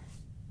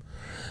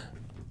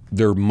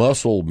their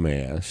muscle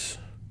mass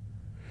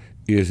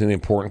is an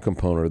important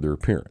component of their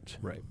appearance.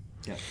 Right.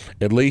 Yeah.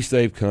 At least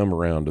they've come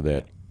around to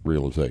that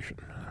realization.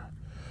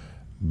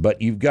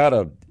 But you've got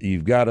a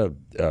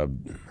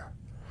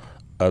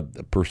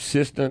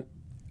persistent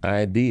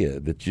idea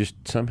that's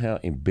just somehow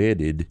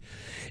embedded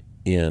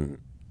in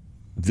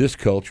this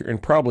culture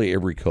and probably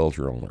every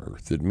culture on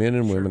earth, that men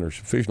and women are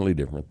sufficiently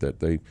different that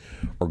they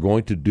are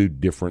going to do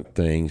different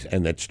things,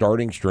 and that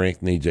starting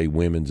strength needs a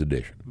women's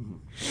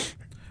edition.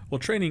 Well,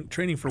 training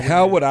for women.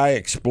 How would I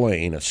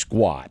explain a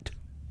squat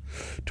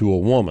to a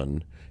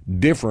woman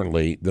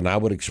differently than I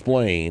would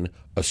explain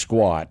a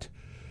squat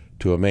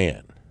to a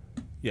man?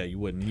 Yeah, you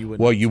wouldn't.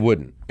 Well, you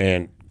wouldn't.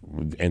 And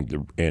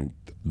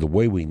the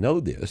way we know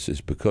this is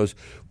because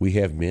we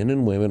have men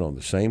and women on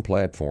the same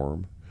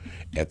platform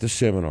at the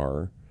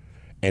seminar,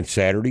 and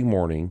Saturday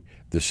morning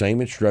the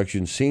same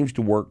instruction seems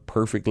to work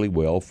perfectly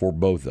well for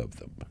both of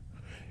them.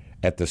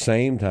 At the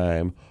same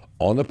time,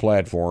 on the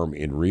platform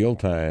in real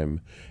time,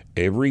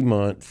 every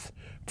month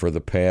for the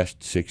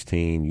past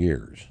 16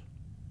 years.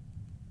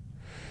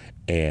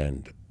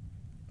 And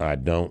I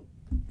don't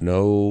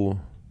know,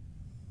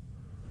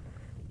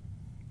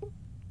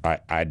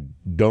 I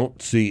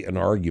don't see an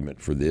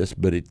argument for this,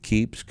 but it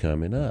keeps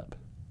coming up.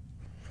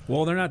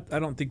 Well, they're not. I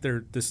don't think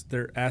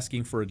they're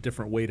asking for a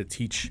different way to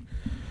teach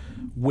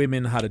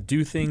women how to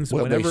do things.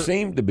 Well, they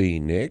seem to be,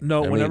 Nick.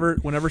 No,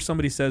 whenever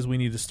somebody says we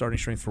need a starting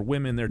strength for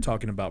women, they're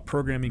talking about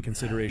programming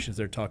considerations.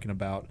 They're talking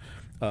about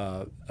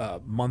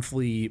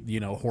monthly,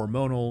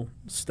 hormonal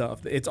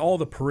stuff. It's all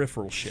the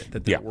peripheral shit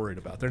that they're worried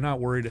about. They're not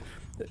worried.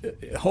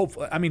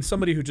 Hopefully,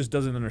 somebody who just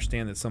doesn't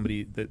understand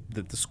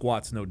that the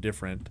squat's no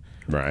different.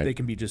 Right. They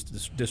can be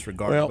just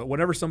disregarded. Well, but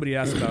whenever somebody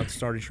asks about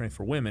starting strength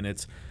for women,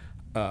 it's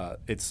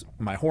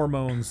my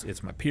hormones,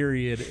 it's my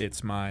period,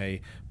 it's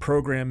my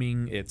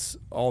programming, it's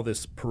all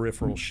this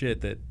peripheral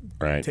shit that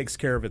takes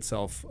care of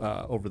itself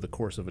over the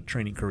course of a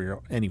training career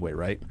anyway,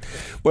 right?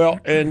 Well,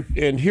 and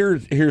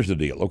here's the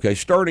deal. Okay,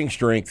 starting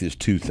strength is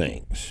 2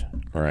 things.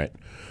 All right.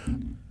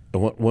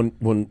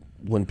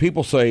 When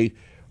people say,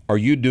 "Are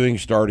you doing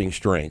starting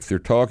strength?" they're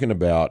talking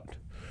about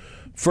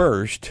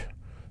first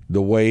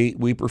the way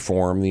we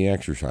perform the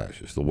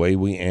exercises, the way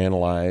we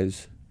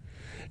analyze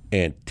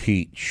and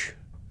teach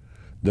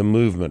the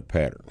movement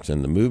patterns.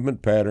 And the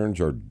movement patterns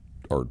are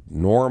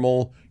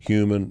normal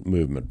human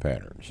movement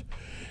patterns.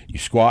 You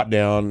squat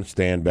down,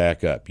 stand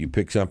back up. You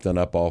pick something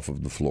up off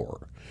of the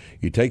floor.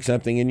 You take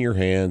something in your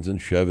hands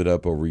and shove it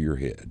up over your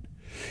head.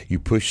 You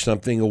push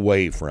something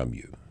away from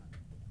you.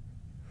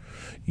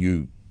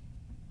 You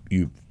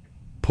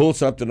pull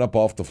something up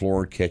off the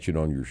floor and catch it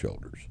on your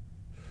shoulders.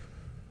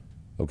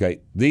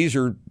 Okay? These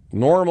are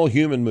normal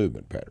human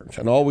movement patterns,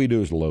 and all we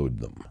do is load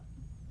them.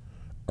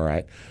 All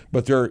right,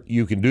 but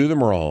you can do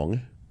them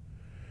wrong,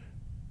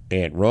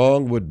 and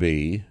wrong would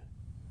be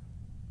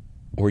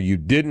where you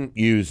didn't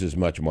use as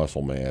much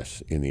muscle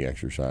mass in the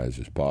exercise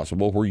as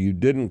possible, where you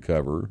didn't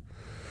cover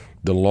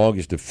the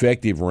longest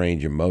effective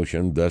range of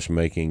motion, thus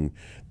making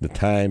the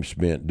time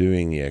spent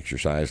doing the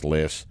exercise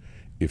less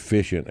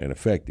efficient and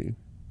effective.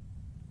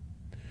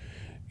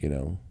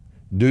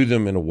 Do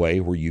them in a way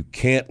where you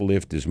can't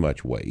lift as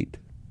much weight,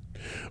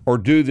 or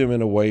do them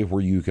in a way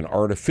where you can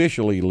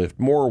artificially lift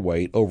more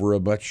weight over a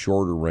much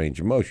shorter range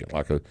of motion,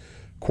 like a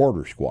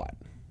quarter squat.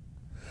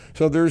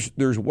 So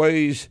there's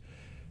ways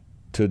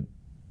to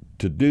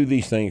do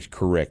these things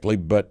correctly,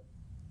 but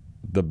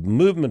the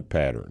movement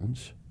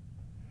patterns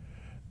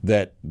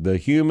that the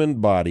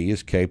human body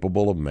is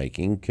capable of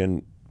making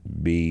can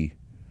be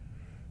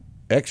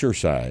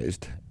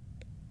exercised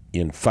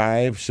in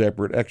 5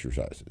 separate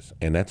exercises,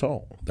 and that's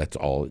all. That's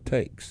all it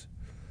takes.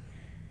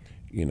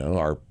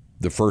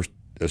 The first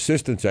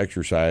assistance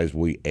exercise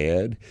we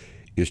add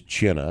is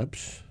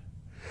chin-ups,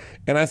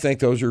 and I think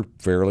those are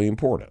fairly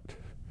important.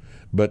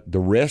 But the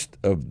rest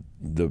of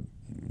the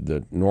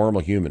normal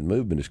human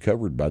movement is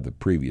covered by the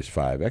previous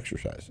 5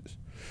 exercises.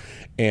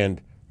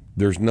 And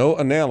there's no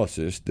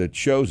analysis that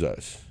shows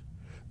us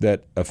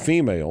that a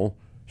female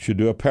should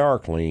do a power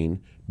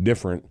clean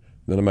different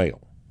than a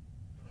male.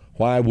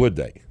 Why would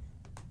they?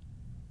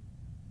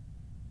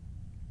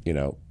 You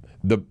know,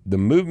 the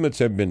movements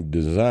have been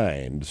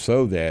designed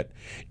so that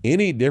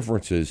any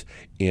differences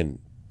in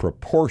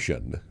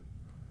proportion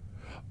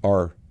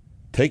are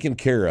taken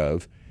care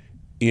of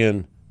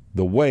in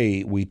the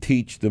way we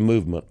teach the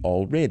movement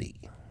already.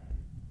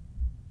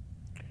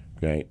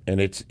 Okay,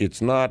 and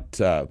it's not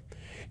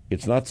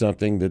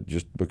something that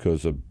just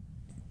because a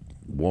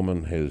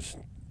woman has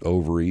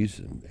ovaries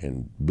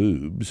and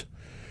boobs,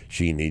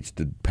 she needs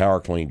to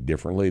power clean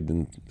differently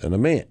than a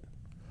man.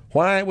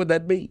 Why would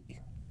that be?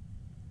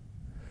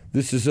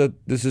 This is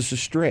a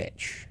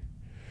stretch.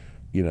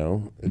 You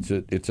know,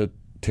 it's a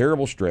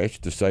terrible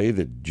stretch to say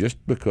that just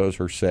because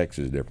her sex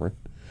is different,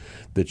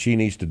 that she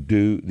needs to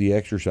do the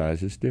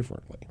exercises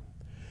differently.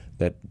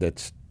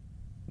 That's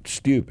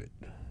stupid.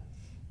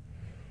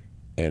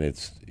 And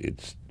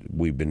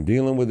we've been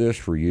dealing with this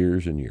for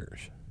years and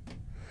years.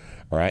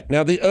 All right.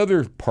 Now, the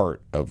other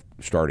part of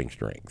starting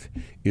strength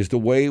is the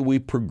way we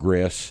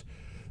progress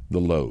the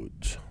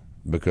loads,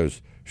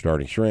 because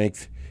starting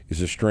strength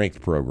is a strength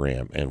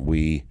program, and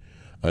we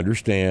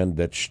understand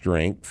that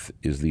strength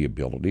is the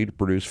ability to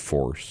produce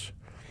force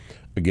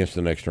against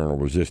an external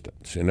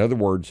resistance. In other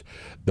words,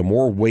 the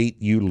more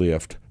weight you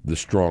lift, the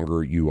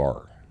stronger you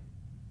are.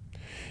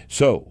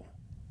 So,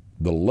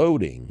 the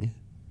loading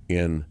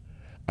in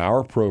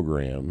our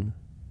program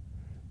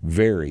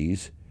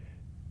varies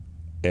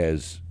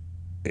as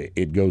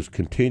it goes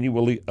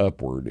continually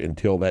upward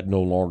until that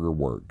no longer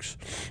works.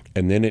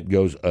 And then it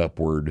goes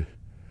upward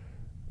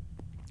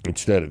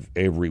instead of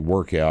every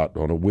workout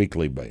on a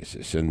weekly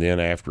basis. And then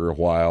after a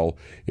while,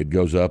 it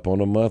goes up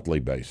on a monthly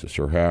basis,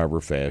 or however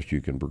fast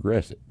you can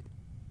progress it.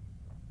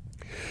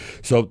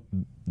 So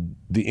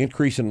the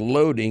increase in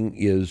loading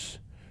is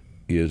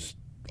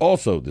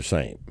also the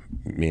same,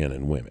 men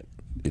and women.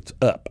 It's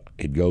up.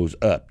 It goes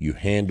up. You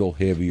handle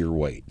heavier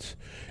weights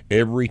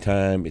every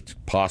time it's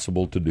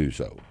possible to do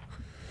so.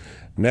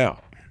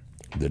 Now,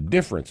 the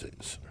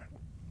differences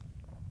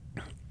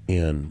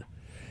in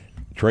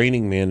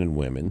training men and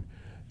women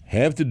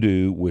have to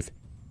do with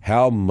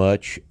how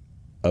much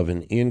of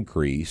an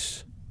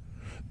increase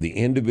the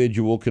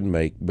individual can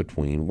make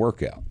between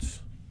workouts.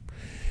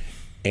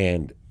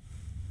 And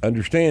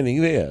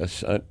understanding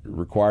this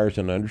requires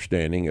an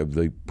understanding of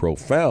the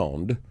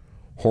profound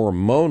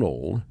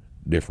hormonal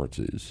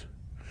differences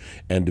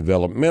and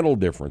developmental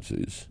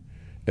differences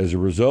as a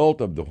result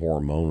of the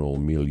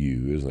hormonal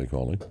milieu, as they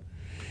call it,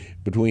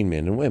 between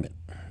men and women.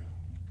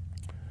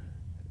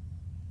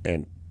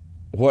 And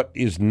what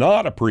is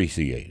not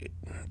appreciated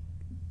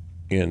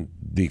in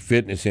the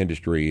fitness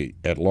industry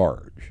at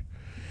large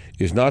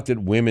is not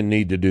that women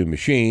need to do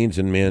machines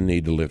and men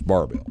need to lift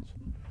barbells.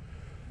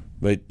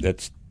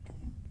 That's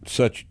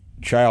such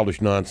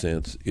childish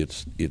nonsense.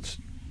 It's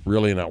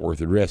really not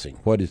worth addressing.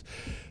 What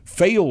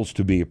fails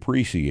to be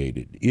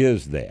appreciated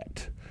is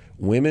that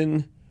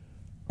women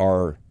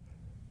are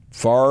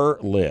far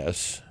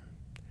less,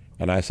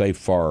 and I say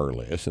far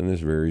less, and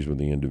this varies with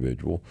the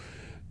individual,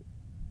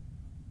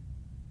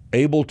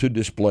 able to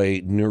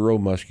display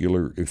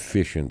neuromuscular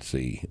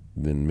efficiency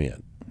than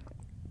men.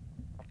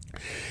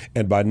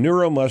 And by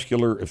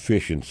neuromuscular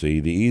efficiency,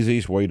 the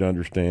easiest way to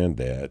understand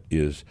that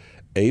is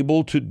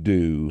able to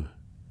do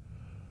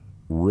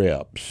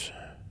reps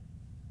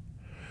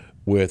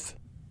with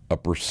a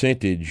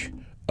percentage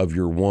of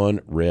your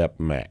 1 rep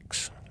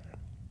max.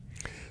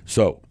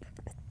 So,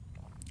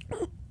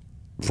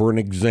 for an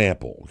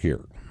example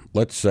here,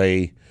 let's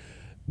say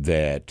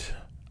that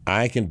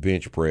I can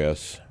bench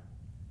press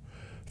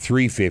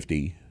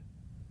 350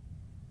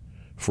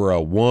 for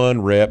a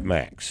 1 rep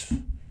max.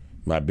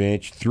 My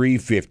bench,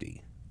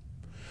 350.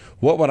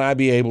 What would I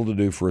be able to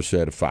do for a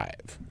set of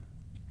 5?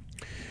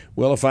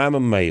 Well, if I'm a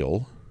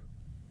male,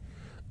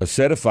 a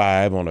set of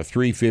 5 on a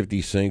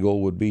 350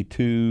 single would be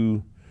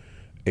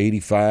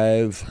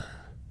 285,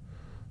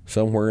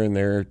 somewhere in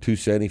there,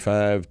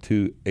 275,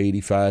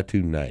 285,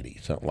 290,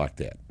 something like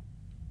that.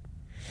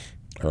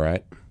 All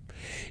right?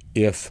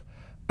 If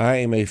I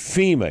am a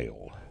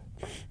female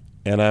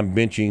and I'm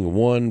benching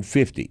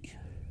 150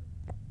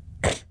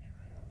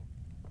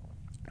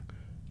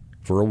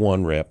 for a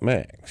 1 rep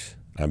max,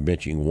 I'm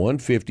benching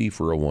 150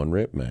 for a 1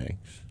 rep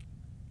max.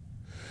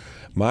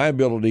 My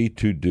ability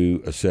to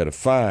do a set of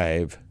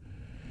 5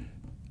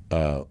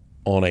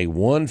 on a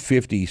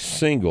 150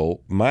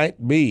 single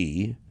might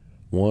be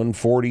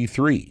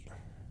 143.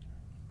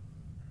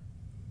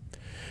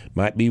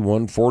 Might be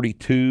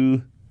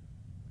 142.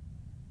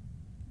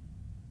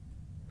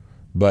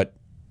 But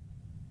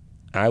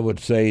I would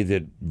say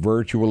that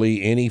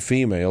virtually any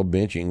female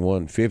benching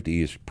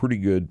 150 is pretty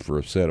good for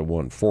a set of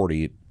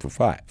 140 for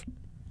 5.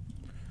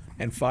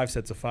 And 5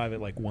 sets of 5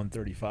 at like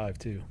 135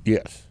 too.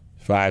 Yes,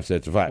 5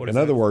 sets of 5. In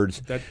other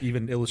words, that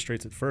even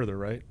illustrates it further,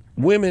 right?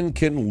 Women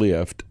can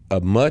lift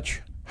a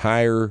much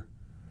higher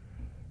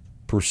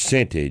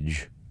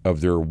percentage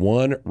of their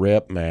 1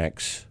 rep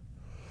max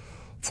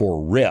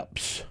for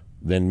reps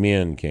than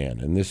men can.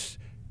 And this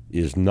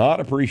is not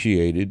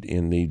appreciated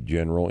in the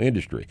general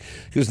industry,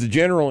 because the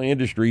general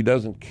industry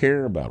doesn't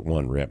care about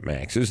 1 rep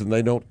maxes, and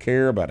they don't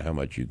care about how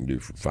much you can do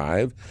for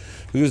 5,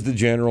 because the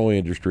general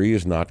industry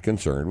is not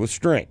concerned with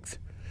strength.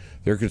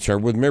 They're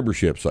concerned with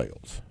membership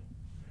sales,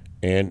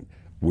 and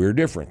we're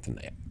different than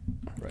that.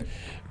 Right.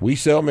 We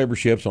sell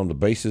memberships on the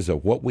basis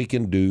of what we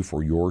can do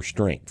for your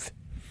strength,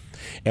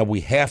 and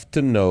we have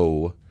to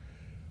know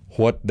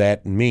what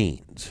that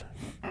means.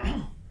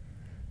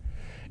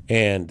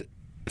 And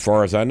as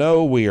far as I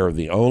know, we are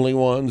the only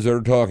ones that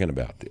are talking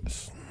about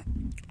this.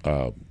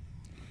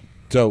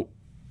 So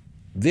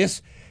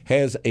this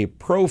has a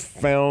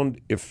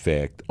profound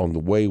effect on the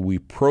way we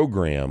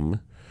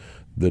program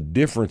the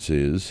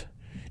differences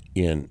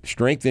in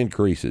strength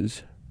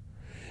increases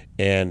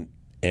and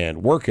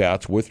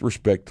workouts with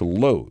respect to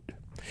load.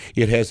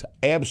 It has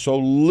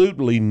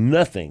absolutely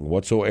nothing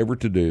whatsoever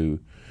to do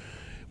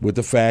with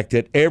the fact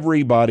that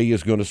everybody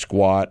is going to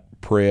squat,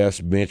 press,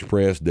 bench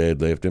press,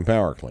 deadlift, and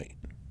power clean.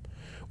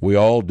 We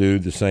all do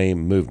the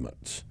same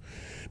movements,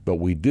 but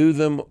we do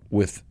them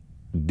with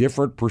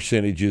different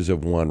percentages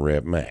of 1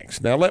 rep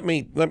max. Now, let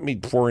me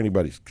before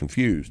anybody's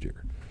confused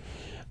here,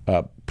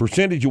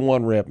 percentage of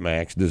 1 rep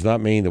max does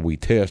not mean that we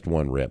test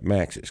 1 rep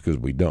maxes, because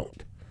we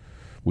don't.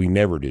 We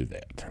never do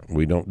that.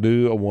 We don't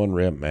do a 1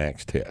 rep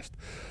max test.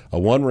 A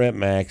 1 rep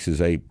max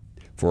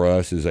for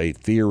us is a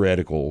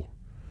theoretical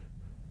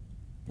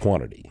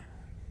quantity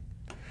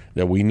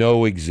that we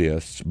know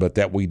exists, but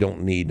that we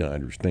don't need to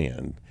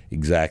understand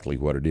exactly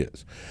what it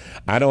is.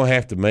 I don't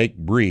have to make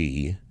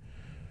Bree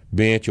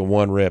bench a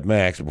 1 rep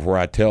max before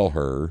I tell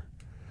her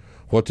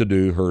what to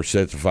do her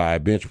sets of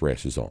 5 bench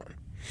presses on.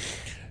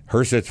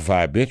 Her sets of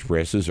 5 bench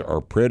presses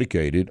are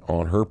predicated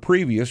on her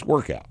previous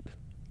workout,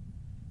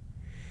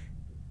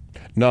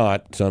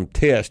 not some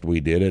test we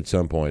did at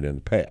some point in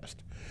the past.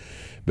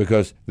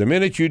 Because the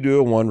minute you do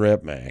a 1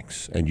 rep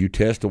max and you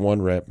test a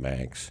 1 rep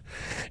max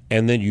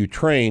and then you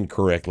train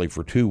correctly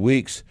for 2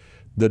 weeks,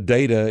 the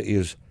data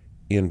is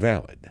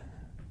invalid,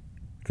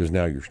 because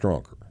now you're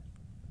stronger.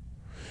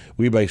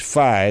 We base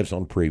 5s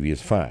on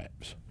previous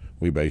 5s.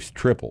 We base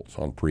triples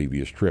on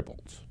previous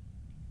triples.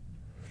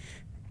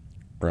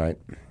 Right?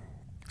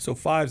 So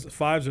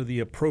fives are the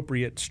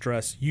appropriate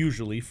stress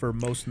usually for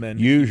most men.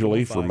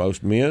 Usually for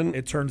most men.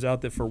 It turns out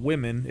that for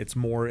women, it's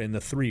more in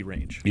the 3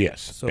 range.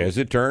 Yes, so, as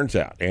it turns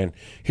out. And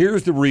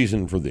here's the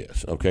reason for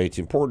this, okay? It's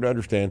important to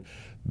understand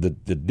the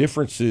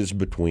differences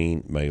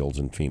between males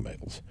and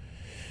females.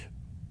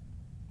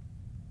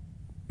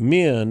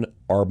 Men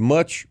are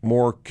much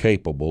more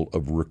capable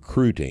of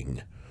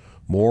recruiting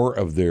more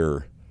of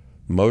their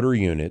motor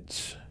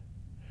units,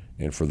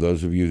 and for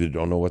those of you that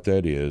don't know what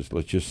that is,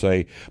 let's just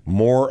say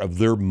more of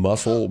their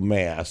muscle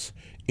mass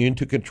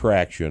into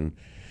contraction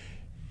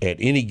at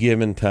any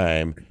given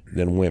time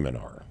than women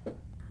are.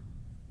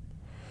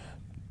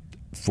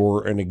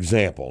 For an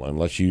example, and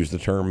let's use the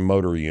term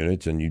motor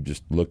units, and you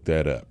just look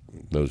that up.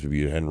 Those of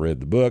you who hadn't read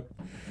the book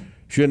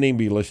shouldn't even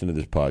be listening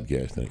to this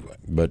podcast anyway.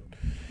 But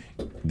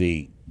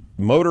the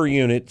motor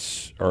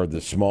units are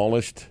the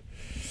smallest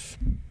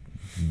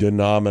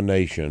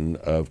denomination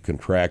of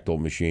contractile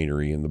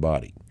machinery in the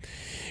body.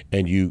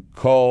 And you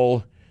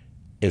call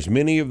as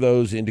many of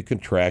those into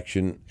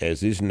contraction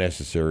as is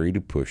necessary to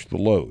push the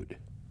load.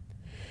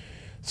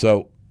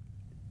 So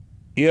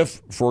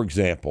if, for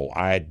example,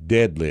 I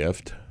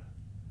deadlift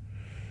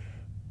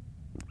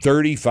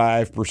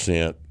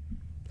 35%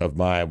 of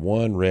my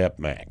 1 rep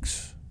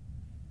max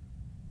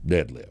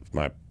deadlift,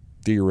 my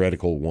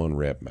theoretical 1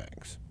 rep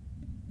max.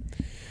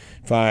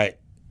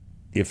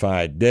 If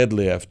I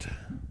deadlift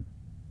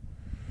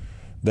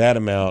that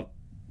amount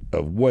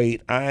of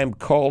weight, I'm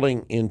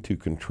calling into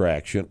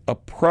contraction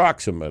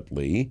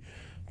approximately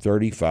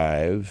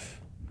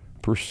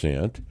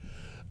 35%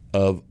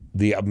 of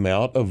the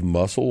amount of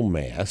muscle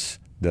mass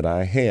that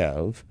I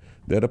have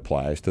that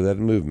applies to that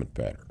movement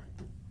pattern.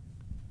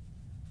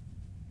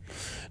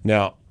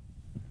 Now,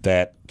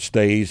 that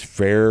stays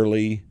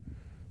fairly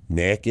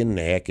neck and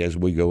neck as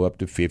we go up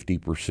to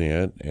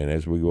 50%, and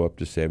as we go up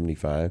to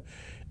 75,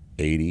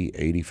 80,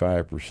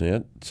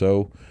 85%.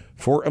 So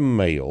for a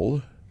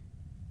male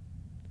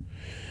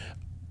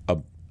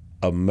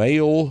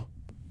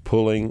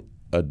pulling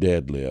a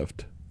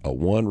deadlift, a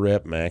 1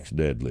 rep max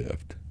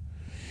deadlift,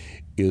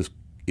 is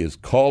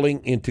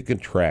calling into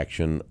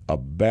contraction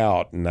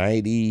about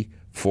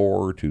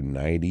 94 to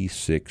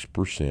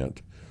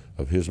 96%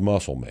 of his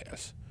muscle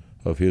mass,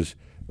 of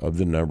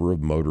the number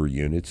of motor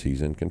units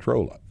he's in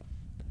control of.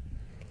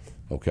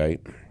 Okay?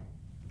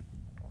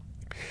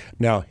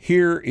 Now,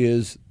 here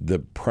is the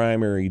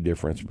primary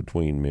difference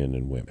between men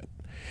and women.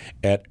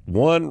 At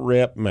 1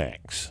 rep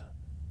max,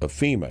 a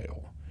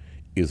female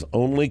is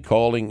only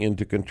calling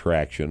into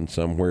contraction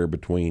somewhere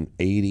between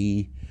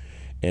 80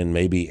 and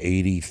maybe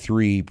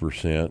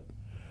 83%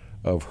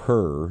 of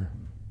her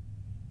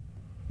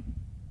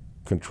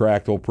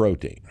contractile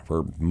protein,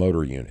 her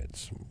motor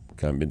units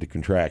come into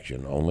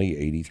contraction, only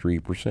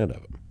 83%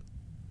 of them.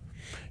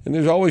 And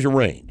there's always a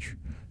range.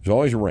 There's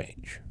always a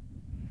range,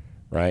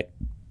 right?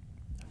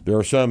 There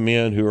are some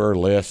men who are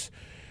less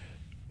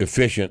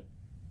efficient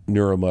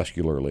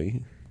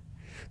neuromuscularly.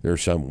 There are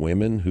some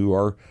women who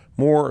are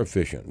more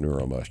efficient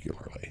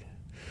neuromuscularly.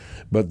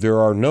 But there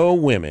are no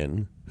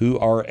women who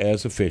are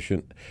as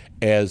efficient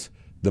as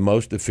the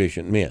most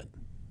efficient men.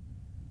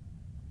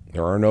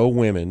 There are no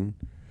women.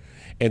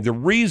 And the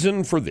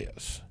reason for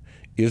this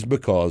is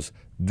because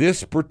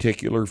this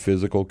particular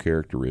physical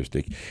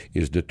characteristic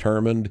is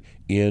determined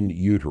in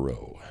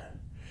utero.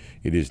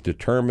 It is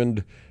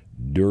determined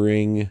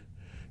during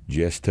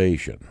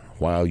gestation,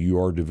 while you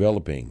are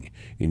developing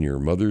in your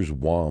mother's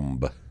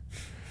womb.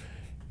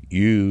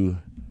 You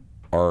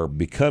are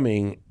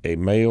becoming a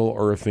male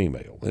or a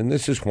female. And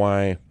this is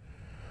why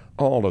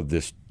all of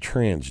this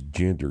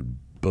transgender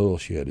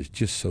bullshit is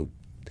just so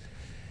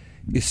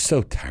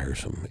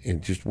tiresome.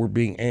 And just we're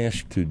being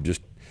asked to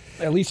just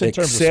at least in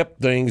accept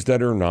things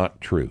that are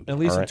not true. At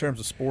least in terms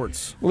of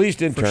sports. At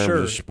least in terms sure.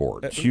 of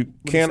sports.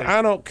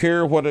 I don't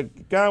care what a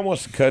guy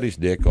wants to cut his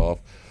dick off.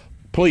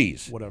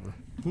 Please. Whatever.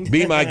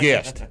 Be my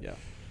guest. Yeah.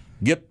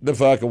 Get the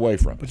fuck away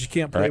from it. But you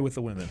can't play with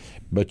the women.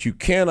 But you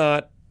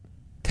cannot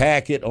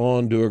tack it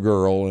on to a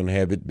girl and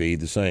have it be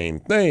the same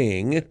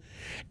thing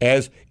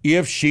as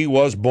if she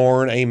was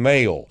born a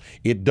male.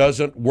 It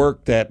doesn't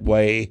work that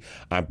way.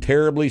 I'm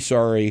terribly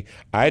sorry.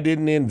 I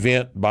didn't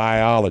invent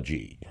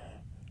biology.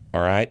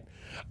 All right?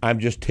 I'm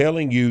just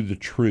telling you the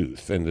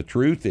truth. And the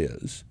truth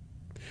is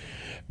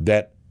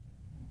that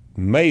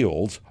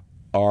males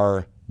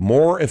are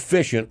more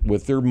efficient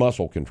with their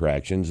muscle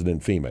contractions than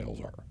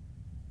females are.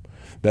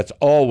 That's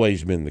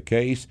always been the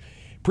case.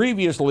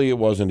 Previously, it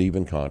wasn't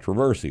even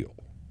controversial.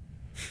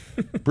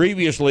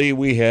 Previously,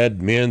 we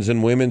had men's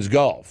and women's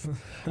golf.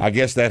 I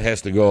guess that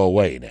has to go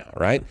away now,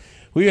 right?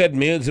 We had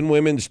men's and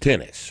women's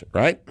tennis,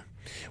 right?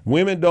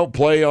 Women don't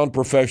play on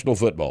professional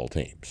football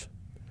teams,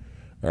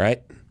 all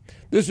right?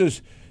 This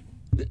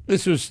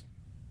was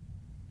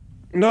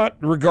not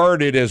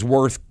regarded as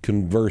worth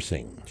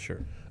conversing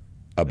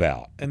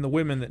about. And the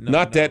women that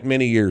not that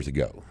many years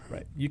ago.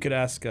 Right. You could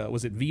ask,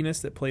 was it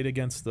Venus that played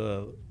against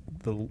the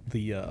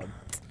 30th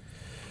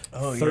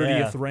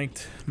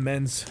ranked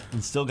men's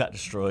and still got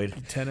destroyed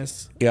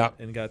tennis? Yeah,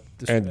 and got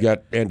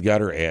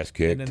her ass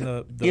kicked.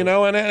 And then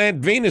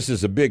and Venus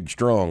is a big,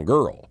 strong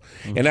girl,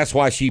 and that's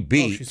why she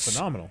beats. She's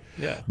phenomenal.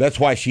 Yeah, that's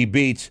why she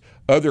beats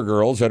other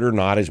girls that are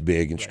not as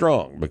big and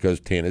strong, because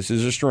tennis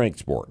is a strength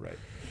sport. Right.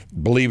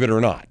 Believe it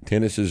or not,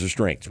 tennis is a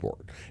strength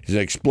sport. It's an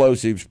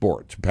explosive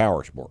sport. It's a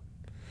power sport.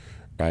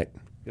 Right.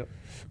 Yep.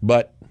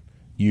 But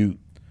you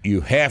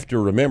have to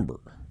remember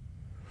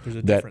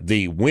that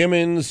the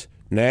women's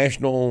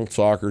national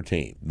soccer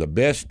team, the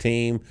best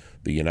team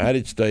the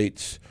United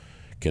States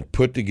can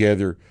put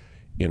together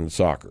in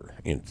soccer,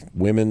 in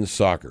women's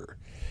soccer,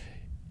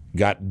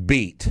 got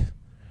beat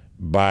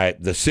by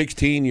the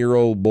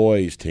 16-year-old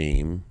boys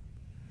team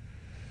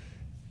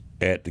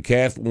at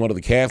one of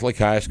the Catholic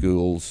high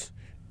schools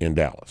in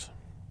Dallas.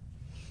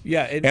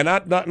 Yeah, and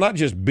not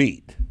just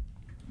beat,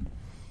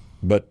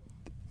 but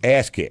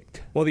ass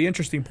kicked. Well, the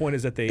interesting point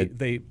is that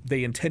they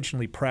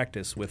intentionally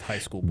practice with high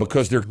school boys.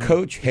 Because their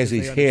coach has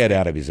his head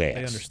out of his ass.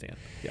 They understand,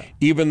 yeah.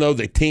 Even though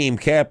the team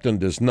captain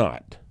does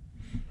not.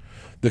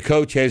 The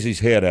coach has his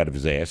head out of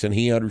his ass, and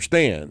he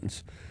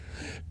understands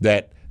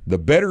that the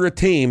better a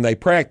team they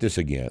practice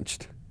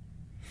against,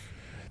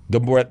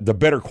 the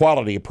better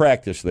quality of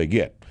practice they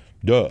get.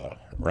 Duh,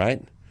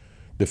 right?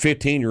 The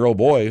 15-year-old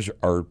boys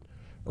are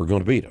going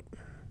to beat them.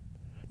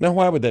 Now,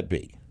 why would that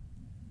be?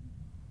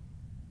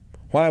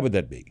 Why would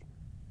that be?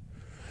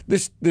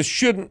 This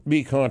shouldn't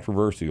be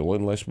controversial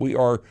unless we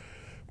are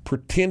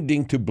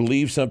pretending to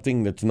believe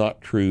something that's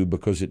not true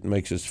because it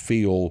makes us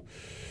feel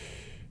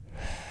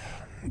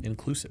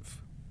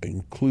inclusive,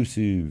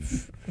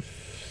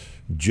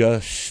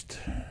 just,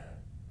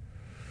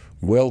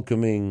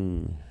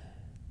 welcoming,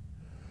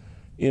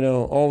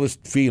 all this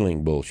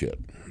feeling bullshit.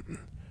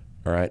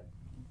 All right?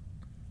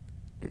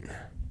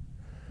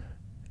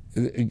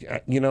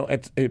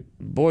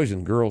 Boys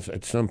and girls,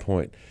 at some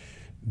point,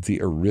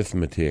 the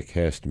arithmetic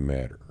has to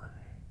matter.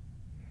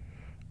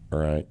 All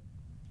right?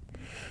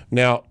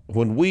 Now,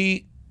 when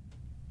we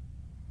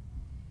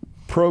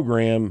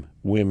program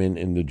women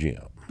in the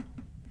gym,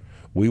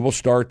 we will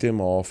start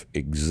them off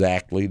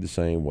exactly the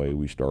same way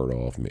we start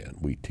off men.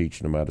 We teach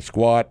them how to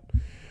squat.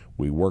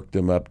 We work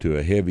them up to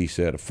a heavy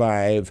set of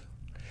 5,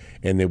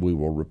 and then we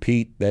will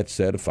repeat that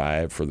set of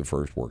 5 for the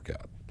first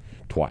workout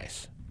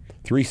twice.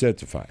 3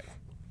 sets of 5.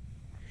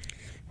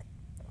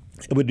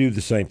 And we do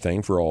the same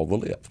thing for all the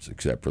lifts,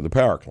 except for the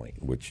power clean,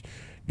 which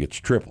gets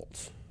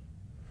triples.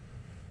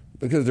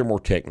 Because they're more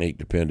technique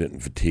dependent,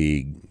 and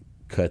fatigue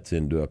cuts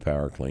into a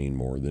power clean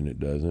more than it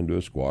does into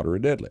a squat or a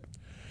deadlift.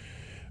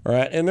 All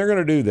right, and they're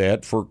going to do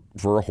that for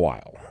a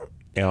while.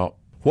 Now,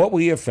 what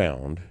we have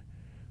found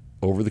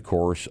over the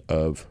course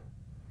of,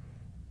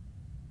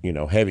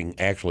 having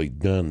actually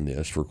done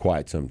this for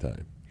quite some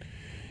time,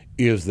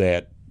 is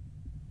that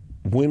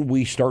when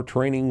we start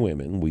training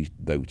women,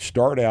 they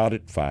start out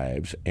at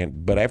 5s,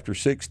 but after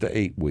 6 to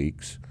 8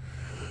 weeks,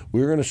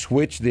 we're going to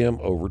switch them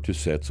over to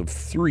sets of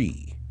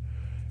 3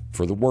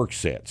 for the work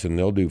sets, and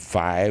they'll do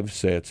 5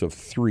 sets of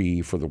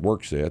 3 for the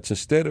work sets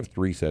instead of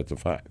 3 sets of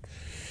 5.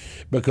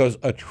 Because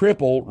a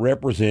triple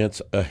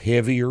represents a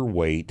heavier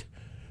weight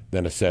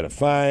than a set of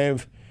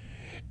 5,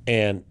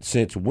 and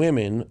since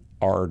women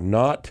are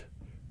not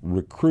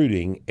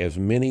recruiting as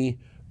many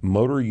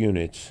motor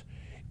units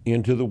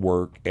into the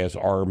work as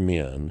are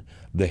men,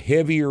 the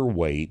heavier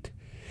weight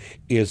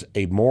is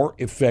a more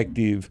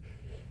effective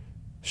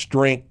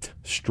strength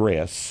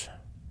stress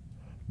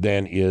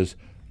than is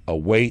a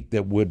weight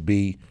that would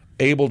be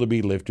able to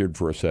be lifted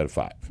for a set of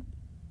 5.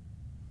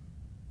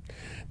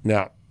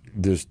 Now,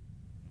 is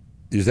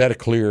that a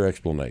clear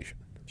explanation?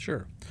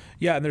 Sure.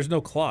 Yeah, and there's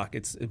no clock.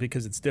 It's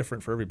because it's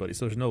different for everybody.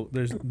 So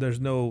there's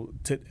no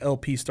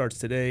LP starts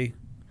today,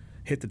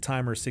 hit the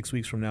timer 6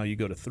 weeks from now, you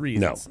go to 3.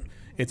 No.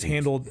 It's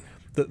handled.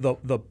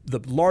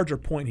 The larger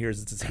point here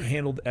is it's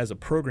handled as a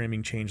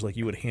programming change like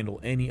you would handle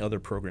any other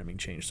programming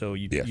change. So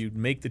you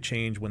make the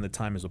change when the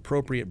time is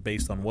appropriate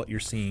based on what you're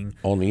seeing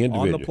on the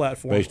individual, on the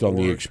platform, based on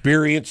the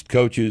experienced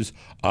coaches'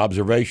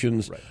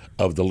 observations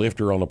of the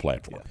lifter on the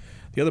platform. Yeah.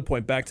 The other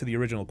point, back to the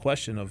original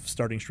question of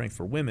starting strength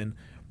for women,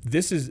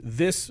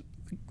 this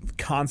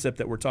concept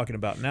that we're talking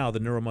about now, the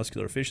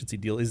neuromuscular efficiency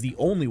deal, is the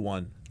only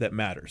one that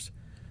matters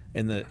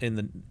in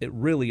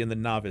the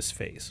novice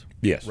phase.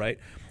 Yes. Right?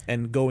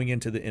 And going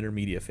into the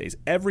intermediate phase.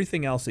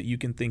 Everything else that you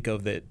can think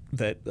of that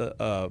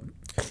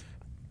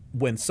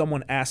when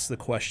someone asks the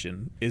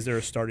question, is there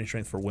a starting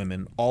strength for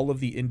women, all of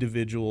the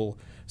individual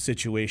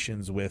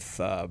situations with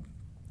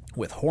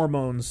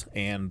hormones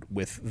and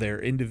with their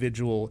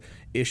individual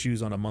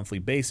issues on a monthly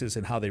basis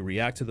and how they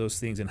react to those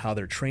things and how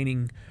their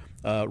training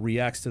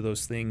reacts to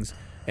those things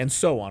and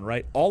so on,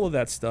 right? All of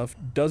that stuff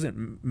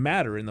doesn't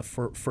matter in the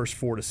first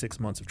 4 to 6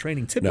 months of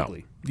training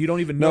typically. No. You don't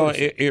even notice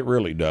it. No, it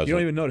really doesn't. You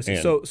don't even notice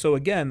it. So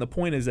again, the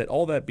point is that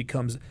all that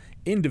becomes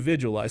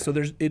individualized. So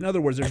in other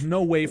words, there's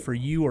no way for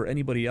you or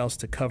anybody else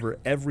to cover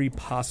every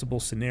possible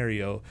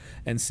scenario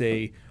and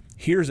say,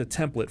 here's a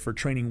template for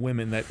training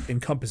women that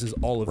encompasses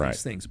all of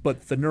these things.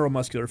 But the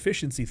neuromuscular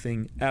efficiency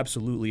thing,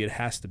 absolutely, it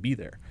has to be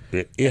there.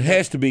 It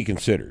has to be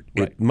considered.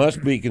 Right. It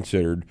must be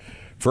considered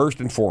first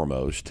and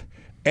foremost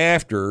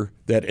after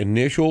that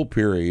initial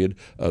period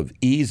of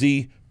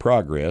easy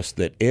progress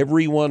that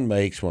everyone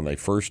makes when they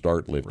first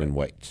start lifting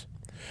weights.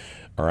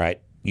 All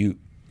right?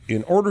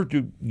 In order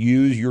to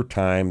use your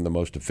time the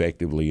most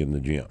effectively in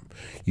the gym,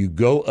 you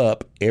go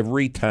up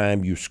every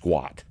time you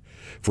squat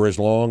for as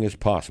long as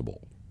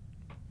possible.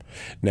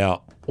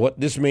 Now, what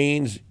this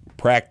means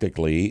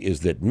practically is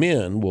that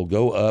men will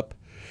go up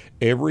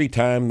every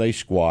time they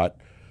squat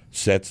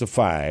 3 sets of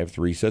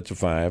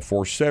 5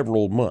 for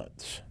several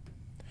months.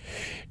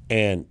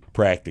 And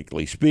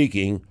practically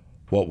speaking,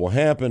 what will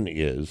happen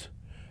is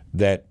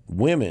that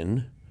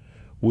women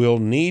will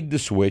need to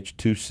switch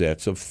to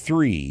sets of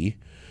 3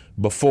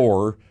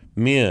 before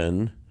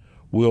men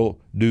will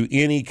do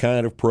any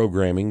kind of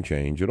programming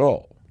change at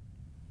all,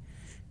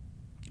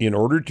 in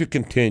order to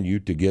continue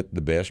to get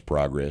the best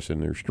progress in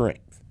their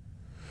strength.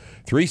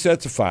 3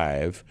 sets of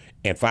 5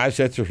 and 5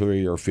 sets of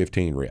 3 are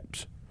 15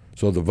 reps,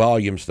 so the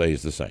volume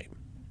stays the same.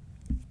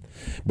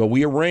 But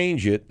we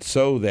arrange it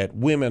so that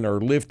women are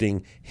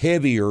lifting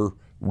heavier,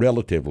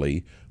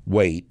 relatively,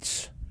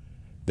 weights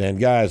than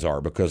guys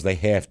are because they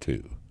have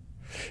to.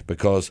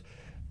 Because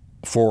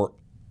for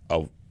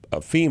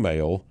a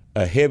female,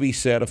 a heavy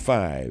set of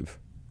 5,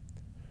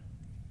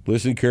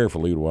 listen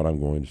carefully to what I'm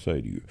going to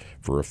say to you.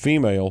 For a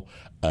female,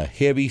 a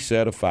heavy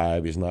set of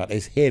 5 is not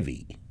as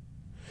heavy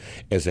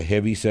as a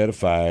heavy set of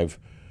 5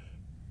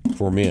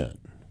 for men.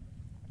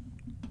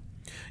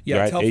 Yeah,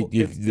 right? it's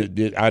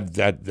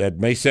helpful. That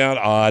may sound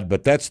odd,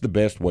 but that's the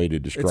best way to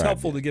describe it. It's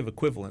helpful to give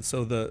equivalence.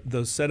 So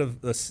the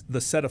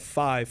set of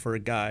 5 for a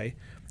guy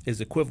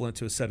is equivalent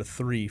to a set of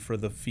 3 for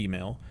the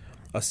female.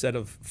 A set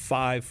of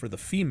 5 for the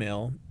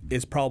female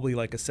is probably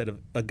like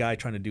a guy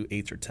trying to do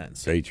 8s or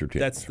 10s. 8s or 10s.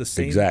 That's the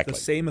same. Exactly. The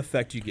same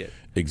effect you get.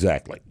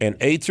 Exactly. And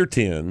 8s or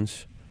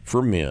 10s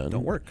for men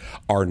don't work.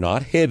 Are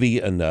not heavy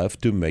enough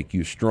to make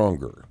you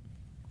stronger.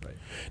 Right.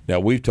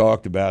 Now, we've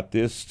talked about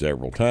this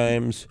several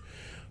times.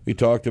 We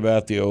talked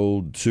about the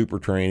old super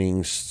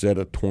training set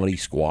of 20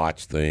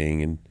 squats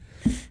thing, and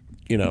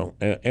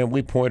and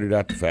we pointed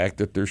out the fact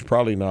that there's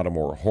probably not a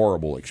more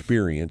horrible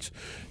experience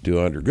to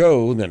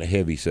undergo than a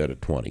heavy set of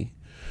 20,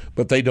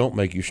 but they don't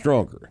make you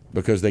stronger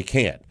because they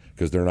can't,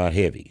 because they're not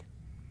heavy.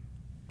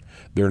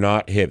 They're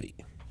not heavy.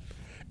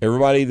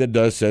 Everybody that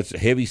does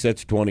heavy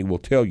sets of 20 will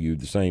tell you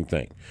the same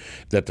thing,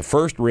 that the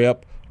first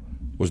rep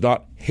was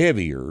not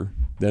heavier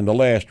than the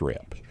last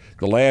rep.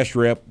 The last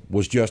rep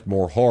was just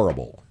more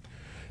horrible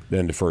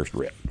than the first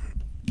rep.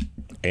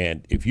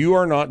 And if you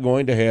are not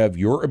going to have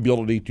your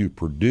ability to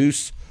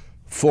produce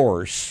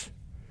force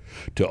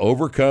to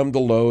overcome the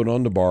load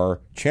on the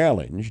bar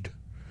challenged,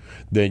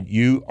 then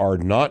you are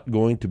not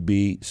going to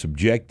be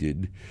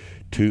subjected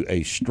to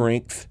a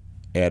strength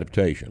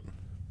adaptation,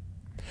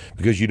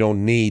 because you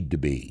don't need to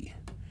be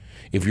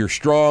if you're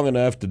strong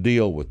enough to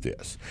deal with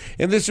this.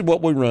 And this is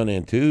what we run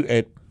into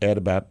at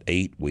about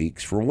 8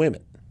 weeks for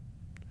women.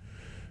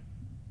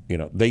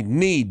 They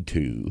need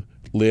to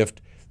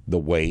lift the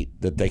weight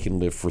that they can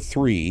lift for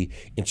 3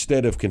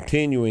 instead of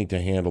continuing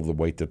to handle the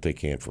weight that they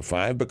can for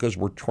 5, because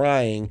we're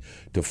trying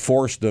to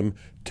force them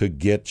to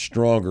get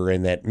stronger,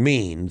 and that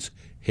means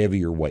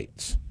heavier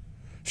weights.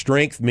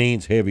 Strength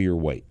means heavier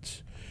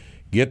weights.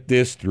 Get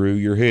this through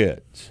your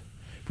heads.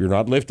 If you're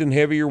not lifting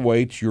heavier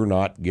weights, you're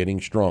not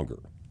getting stronger.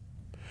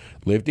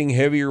 Lifting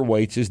heavier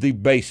weights is the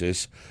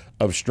basis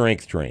of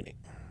strength training.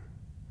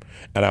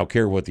 And I don't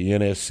care what the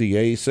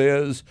NSCA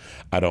says.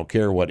 I don't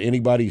care what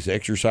anybody's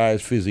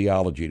exercise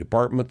physiology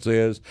department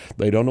says.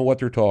 They don't know what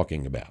they're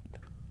talking about.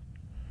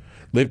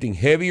 Lifting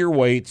heavier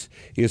weights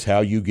is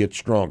how you get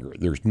stronger.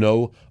 There's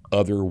no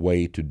other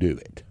way to do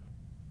it.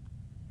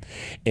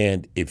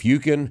 And if you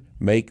can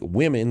make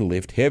women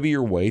lift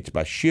heavier weights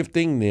by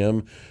shifting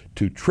them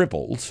to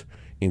triples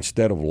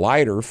instead of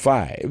lighter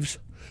 5s,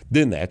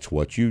 then that's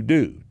what you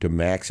do to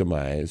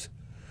maximize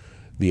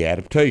the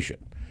adaptation.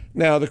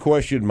 Now, the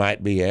question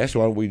might be asked,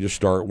 why don't we just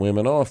start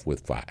women off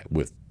with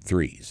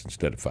 3s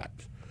instead of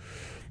 5s?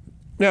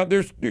 Now,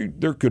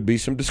 there could be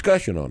some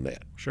discussion on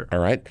that. Sure. All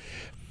right?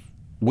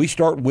 We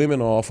start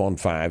women off on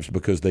 5s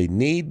because they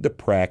need the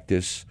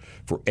practice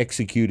for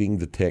executing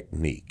the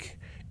technique,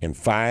 and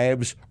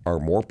 5s are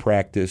more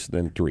practice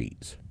than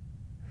 3s.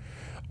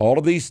 All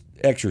of these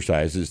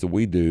exercises that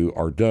we do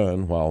are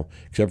done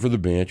except for the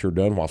bench, are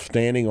done while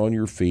standing on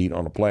your feet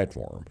on a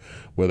platform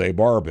with a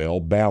barbell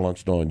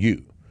balanced on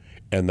you.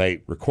 And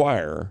they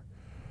require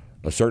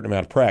a certain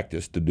amount of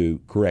practice to do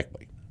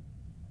correctly.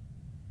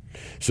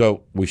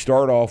 So we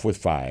start off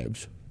with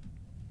 5s,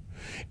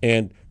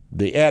 and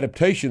the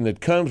adaptation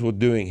that comes with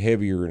doing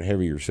heavier and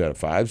heavier set of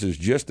 5s is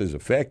just as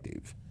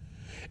effective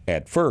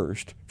at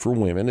first for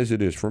women as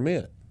it is for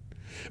men.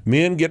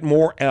 Men get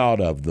more out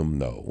of them,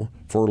 though,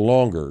 for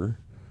longer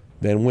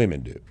than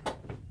women do.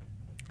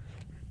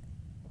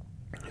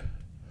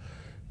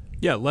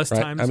 Yeah, less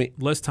Right? times.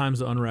 Less times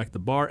to unrack the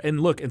bar. And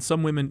look, and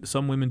some women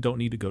don't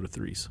need to go to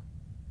 3s.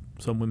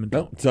 Some women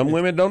don't. No, some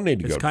women don't need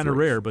to go to 3s. It's kind of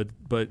rare, but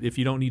if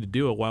you don't need to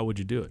do it, why would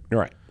you do it?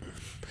 Right.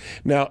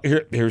 Now,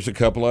 here's a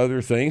couple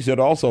other things that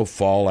also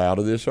fall out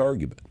of this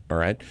argument. All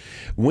right,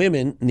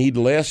 women need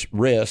less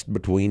rest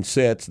between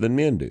sets than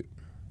men do,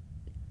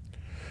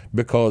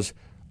 because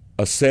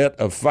a set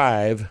of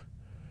 5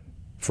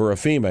 for a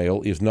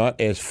female is not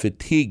as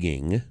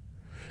fatiguing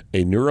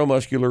a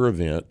neuromuscular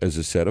event as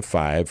a set of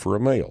 5 for a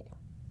male.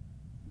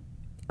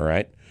 All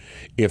right?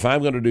 If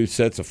I'm going to do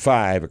sets of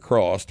 5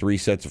 across, 3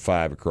 sets of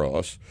 5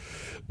 across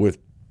with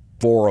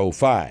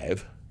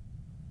 405,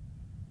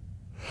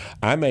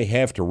 I may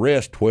have to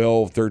rest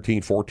 12,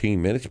 13,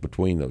 14 minutes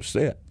between those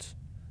sets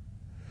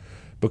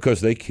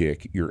because they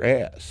kick your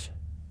ass.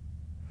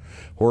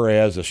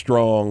 Whereas a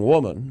strong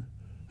woman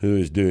who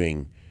is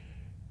doing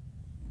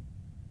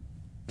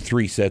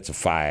 3 sets of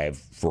 5,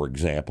 for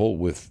example,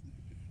 with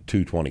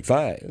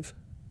 225,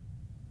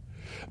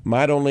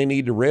 might only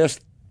need to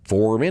rest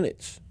 4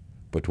 minutes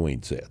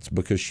between sets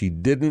because she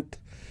didn't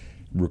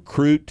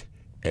recruit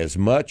as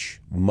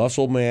much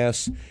muscle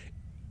mass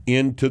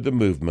into the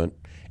movement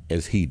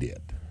as he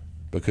did,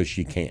 because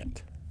she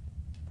can't.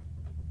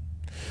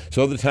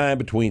 So the time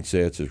between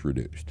sets is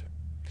reduced.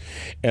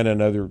 And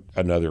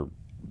another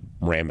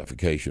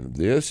ramification of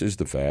this is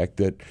the fact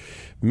that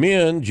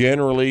men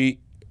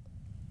generally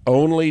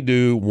only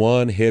do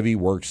 1 heavy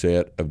work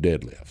set of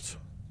deadlifts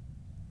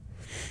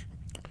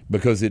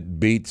because it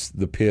beats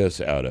the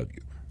piss out of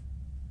you.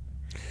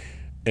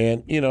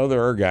 And,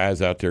 there are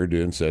guys out there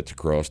doing sets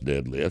across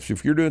deadlifts.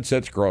 If you're doing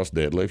sets across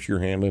deadlifts, you're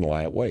handling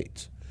light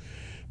weights,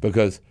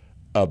 because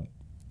a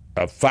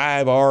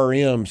 5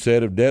 RM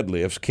set of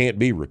deadlifts can't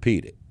be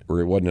repeated, or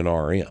it wasn't an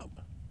RM.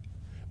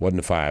 It wasn't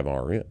a 5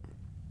 RM.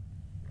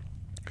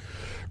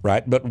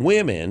 Right? But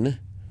women,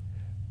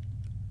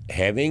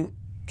 having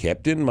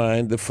kept in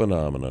mind the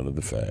phenomenon of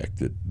the fact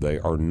that they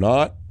are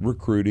not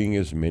recruiting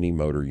as many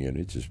motor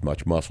units, as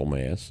much muscle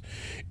mass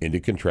into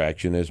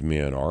contraction as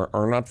men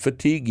are not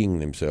fatiguing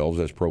themselves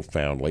as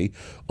profoundly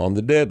on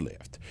the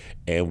deadlift.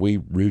 And we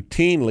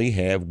routinely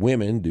have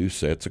women do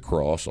sets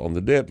across on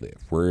the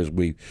deadlift, whereas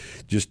we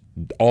just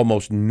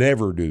almost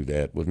never do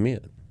that with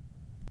men.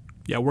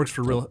 Yeah, it works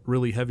for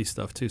really heavy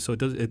stuff too. So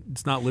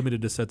it's not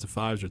limited to sets of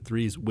 5s or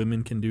 3s.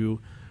 Women can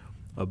do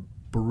a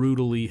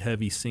brutally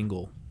heavy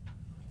single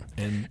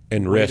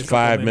and rest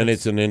 5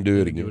 minutes and then do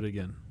it again. Do it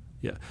again.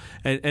 Yeah,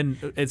 and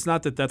it's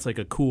not that that's like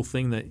a cool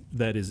thing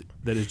that is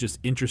just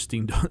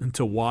interesting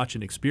to watch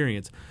and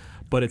experience,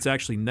 but it's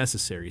actually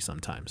necessary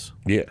sometimes.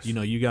 Yes.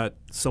 You got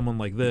someone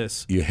like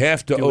this. You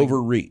have to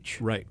overreach.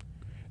 Right.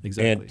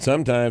 Exactly. And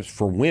sometimes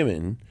for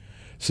women,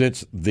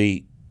 since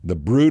the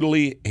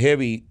brutally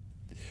heavy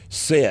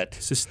set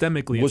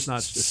systemically was it's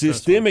not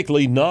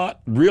systemically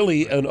not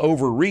really an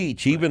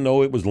overreach, even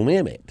though it was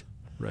limit.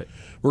 Right.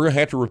 We're going to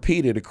have to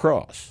repeat it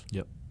across.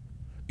 Yep.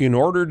 In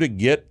order to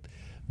get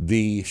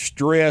the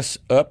stress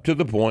up to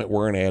the point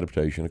where an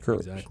adaptation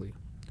occurs.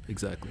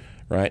 Exactly.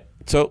 Right?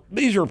 So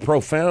these are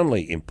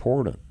profoundly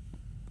important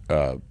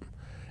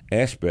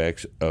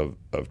aspects of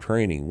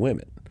training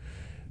women.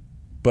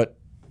 But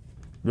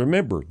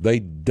remember, they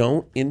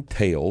don't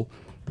entail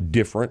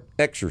different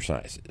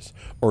exercises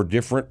or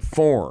different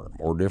form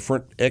or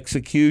different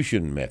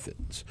execution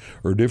methods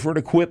or different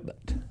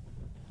equipment.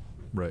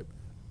 Right.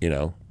 You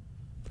know,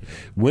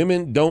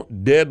 women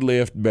don't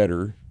deadlift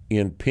better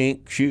in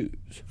pink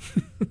shoes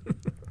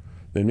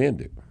than men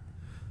do.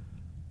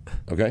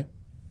 Okay?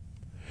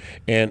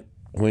 And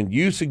when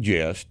you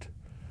suggest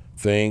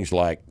things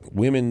like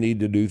women need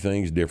to do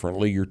things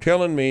differently, you're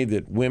telling me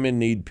that women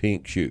need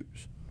pink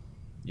shoes.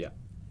 Yeah.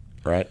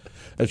 Right?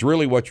 That's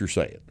really what you're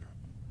saying.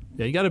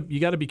 Yeah, you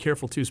got to be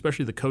careful too,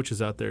 especially the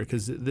coaches out there,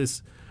 because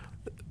this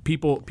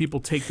people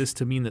take this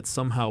to mean that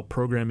somehow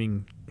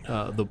programming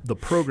the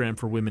program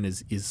for women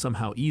is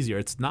somehow easier.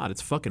 It's not.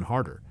 It's fucking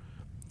harder.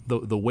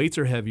 The weights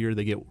are heavier.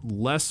 They get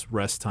less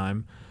rest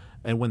time,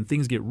 and when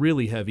things get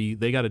really heavy,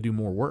 they got to do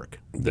more work.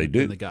 Than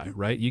the guy,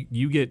 right?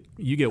 You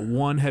get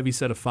one heavy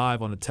set of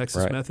 5 on a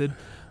Texas method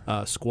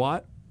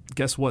squat.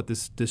 Guess what?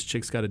 This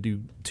chick's got to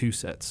do 2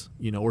 sets,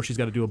 or she's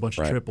got to do a bunch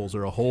of triples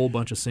or a whole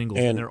bunch of singles,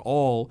 and they're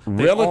all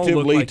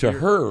relatively like to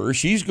her.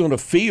 She's going to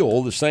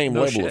feel the same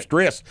level of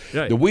stress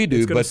that we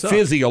do, but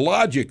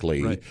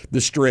physiologically,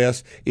 the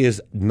stress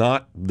is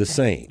not the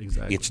same.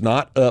 Exactly. It's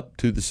not up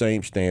to the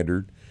same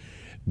standard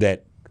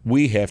that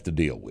we have to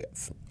deal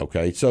with.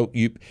 Okay, so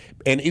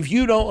if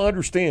you don't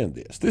understand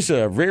this is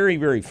a very,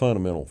 very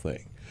fundamental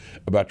thing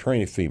about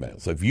training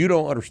females. If you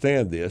don't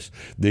understand this,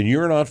 then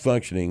you're not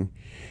functioning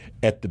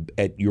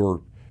at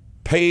your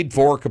paid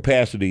for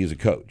capacity as a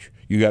coach.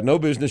 You got no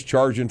business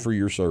charging for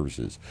your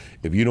services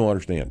if you don't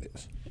understand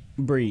this.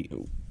 Bree,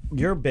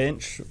 your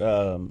bench,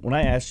 when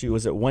I asked you,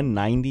 was it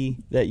 190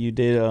 that you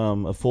did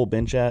a full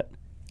bench at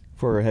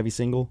for a heavy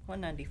single?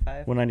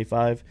 195.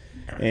 195.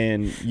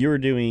 And you were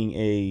doing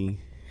a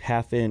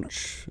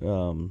half-inch,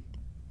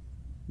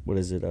 what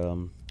is it?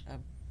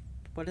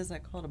 What is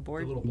that called? A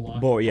board? A little block.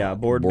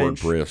 Board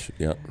bench. Press,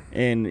 yeah.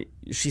 And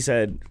she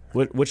said,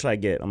 what should I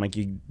get? I'm like,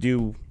 you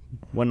do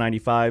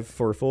 195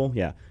 for a full?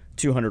 Yeah,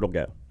 200 will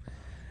go.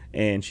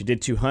 And she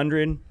did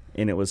 200,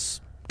 and it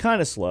was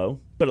kind of slow,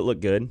 but it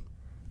looked good.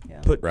 Yeah.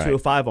 Put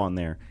 205 on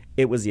there.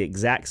 It was the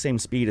exact same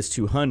speed as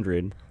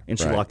 200, and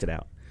she locked it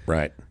out.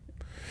 Right.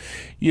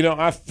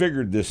 I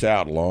figured this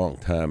out a long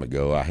time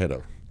ago. I had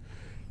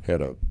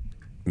a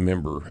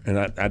member, and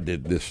I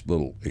did this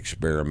little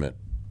experiment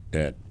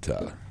at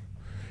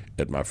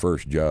my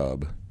first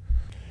job,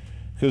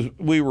 because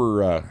we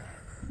were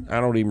I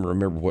don't even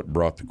remember what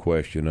brought the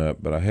question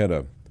up, but I had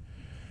a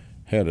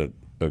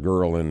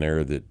girl in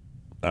there that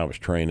I was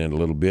training a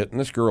little bit, and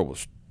this girl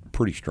was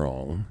pretty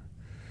strong,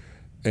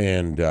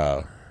 and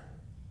I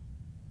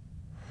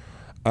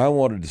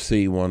wanted to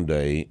see one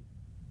day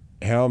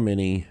how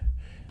many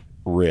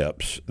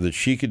reps that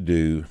she could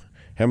do,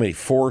 how many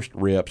forced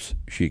reps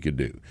she could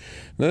do.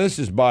 Now, this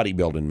is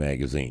bodybuilding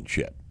magazine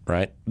shit,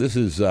 right? This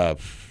is, at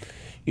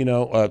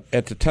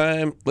the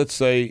time, let's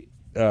say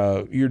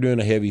you're doing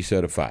a heavy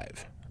set of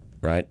 5,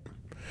 right?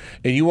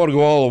 And you want to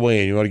go all the way,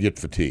 and you want to get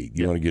fatigued.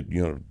 You want to get,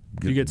 you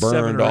get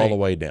burned all the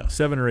way down.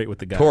 7 or 8 with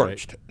the guy,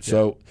 torched. Right?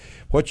 So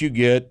what you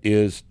get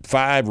is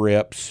 5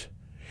 reps,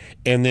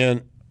 and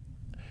then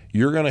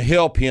you're going to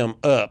help him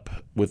up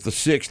with the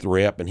 6th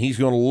rep, and he's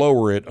going to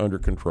lower it under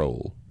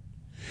control.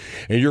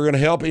 And you're going to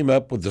help him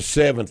up with the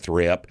 7th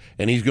rep,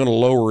 and he's going to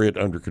lower it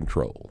under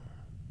control.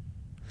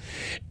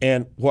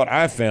 And what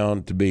I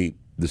found to be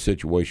the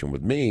situation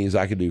with me is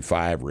I could do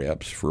 5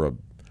 reps for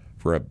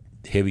a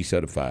heavy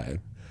set of 5.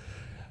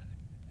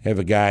 Have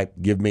a guy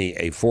give me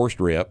a forced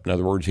rep. In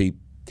other words, he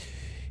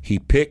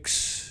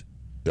picks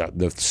the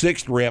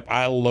 6th rep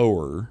I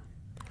lower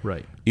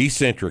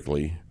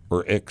eccentrically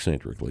or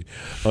eccentrically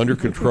under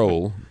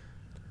control,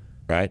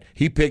 right?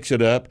 He picks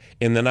it up,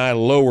 and then I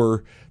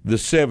lower the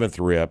 7th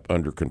rep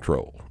under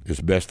control as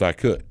best I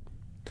could.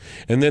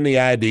 And then the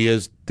idea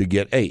is to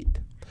get 8.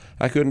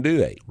 I couldn't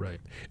do 8.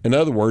 Right. In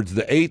other words,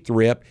 the 8th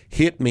rep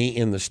hit me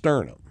in the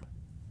sternum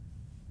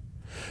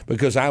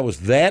because I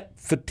was that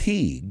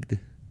fatigued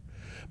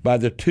by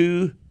the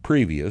 2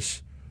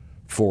 previous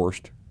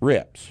forced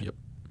reps. Yep.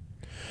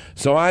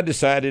 So I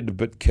decided to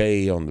put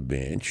Kay on the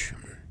bench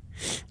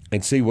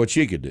and see what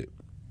she could do.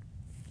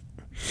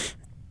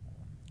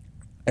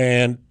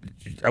 And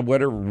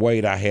whatever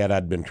weight I had,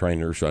 I'd been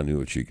training her, so I knew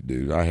what she could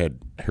do. I had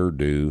her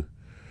do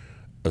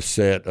a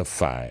set of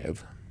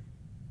 5.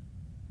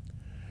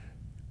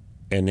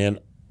 And then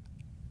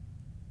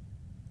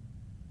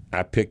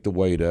I picked the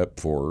weight up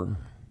for her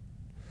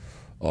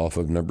off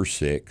of number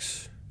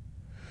 6.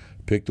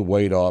 Picked the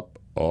weight up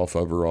off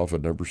of her off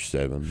of number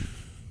 7.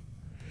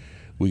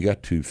 We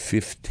got to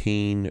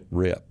 15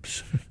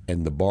 reps,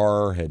 and the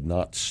bar had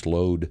not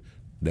slowed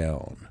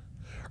down,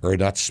 or had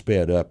not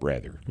sped up,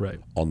 rather,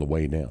 on the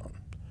way down.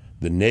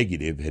 The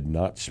negative had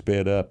not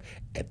sped up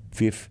at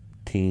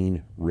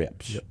 15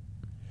 reps. Yep.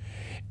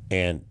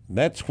 And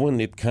that's when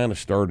it kind of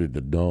started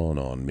to dawn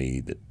on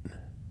me that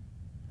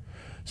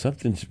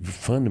something's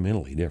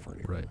fundamentally different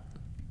here. Right.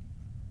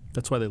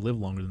 That's why they live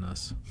longer than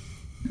us.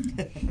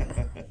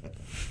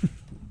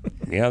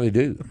 Yeah, they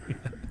do.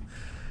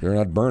 They're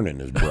not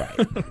burning as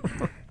bright.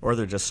 Or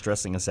they're just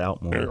stressing us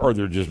out more. Or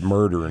they're just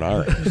murdering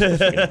our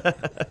asses.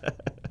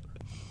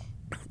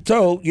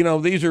 So,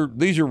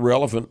 these are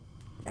relevant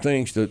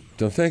things to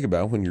think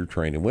about when you're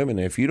training women.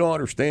 If you don't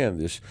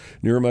understand this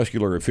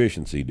neuromuscular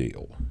efficiency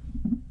deal,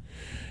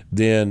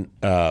 then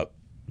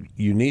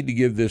you need to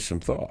give this some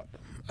thought.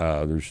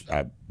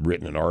 I've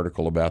written an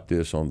article about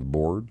this on the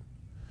board.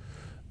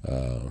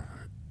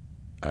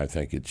 I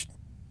think it's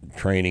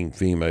training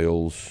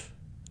female lifters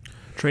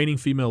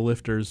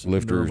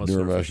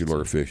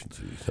neuromuscular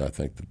efficiencies. I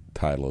think the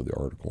title of the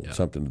article,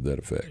 something to that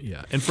effect.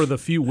 Yeah, and for the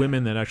few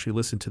women that actually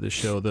listen to this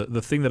show,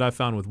 the thing that I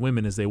found with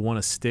women is they want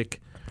to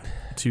stick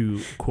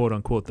to quote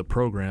unquote the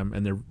program,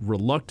 and they're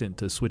reluctant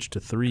to switch to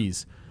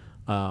threes,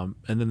 and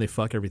then they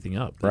fuck everything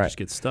up. They just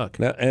get stuck.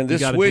 Now, and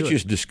this switch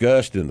is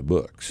discussed in the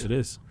books. It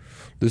is.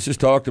 This is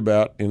talked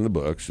about in the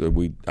books.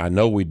 I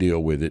know we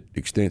deal with it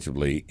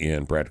extensively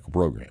in practical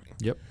programming.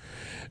 Yep.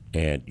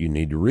 And you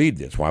need to read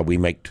this. Why we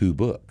make 2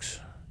 books,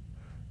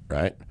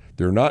 right?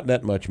 They're not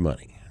that much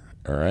money,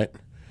 all right?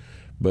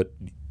 But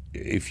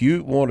if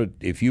you want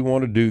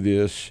to do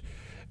this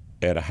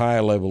at a high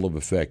level of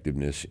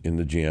effectiveness in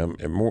the gym,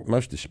 and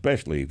most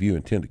especially if you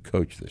intend to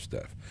coach this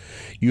stuff,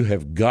 you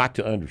have got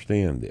to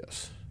understand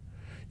this.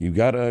 You've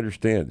got to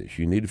understand this.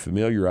 You need to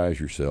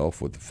familiarize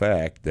yourself with the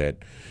fact that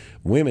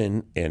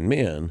women and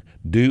men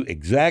do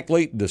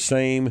exactly the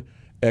same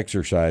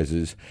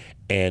exercises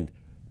and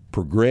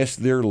progress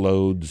their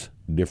loads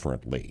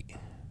differently.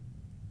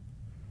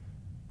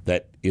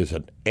 That is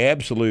an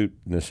absolute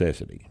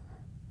necessity.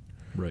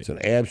 Right. It's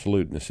an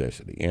absolute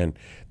necessity. And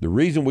the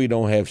reason we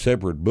don't have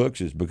separate books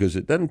is because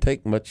it doesn't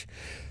take much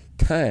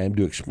time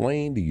to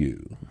explain to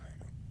you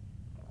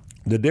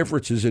the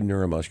differences in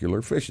neuromuscular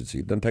efficiency.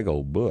 It doesn't take a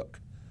whole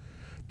book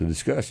to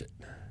discuss it.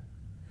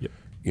 Yep.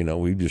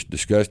 We've just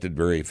discussed it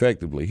very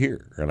effectively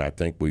here. And I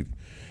think we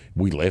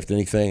left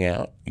anything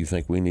out you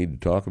think we need to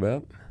talk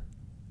about?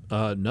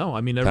 No.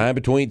 I mean, time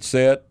between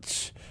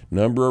sets,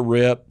 number of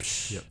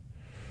reps,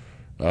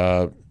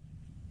 amount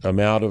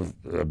of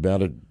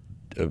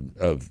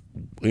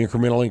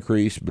incremental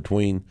increase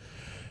between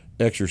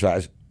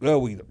exercise. Well,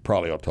 we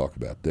probably ought to talk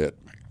about that.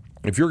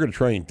 If you're going to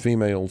train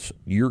females,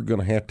 you're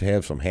going to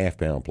have some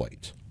half-pound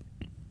plates.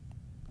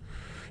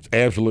 It's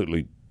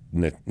absolutely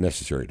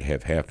necessary to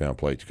have half-pound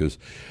plates because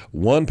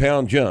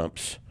 1-pound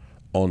jumps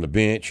on the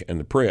bench and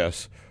the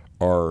press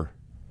are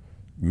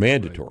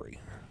mandatory. Right.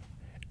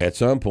 At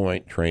some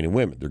point, training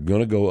women, they're going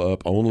to go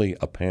up only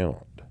a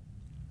pound.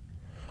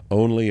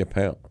 Only a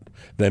pound.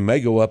 They may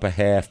go up a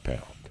half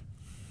pound,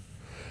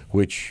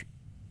 which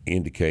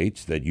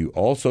indicates that you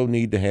also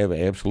need to have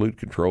absolute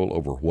control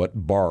over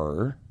what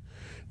bar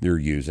they're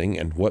using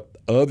and what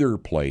other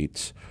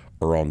plates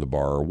are on the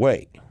bar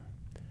weigh.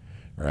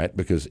 Right?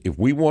 Because if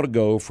we want to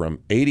go from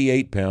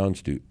 88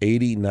 pounds to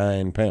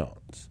 89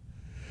 pounds,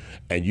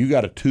 and you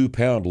got a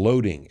 2-pound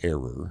loading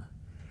error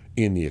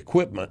in the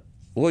equipment,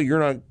 well, you're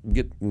not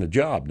getting the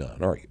job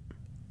done, are you?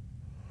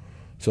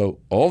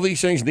 So all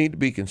these things need to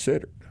be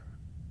considered.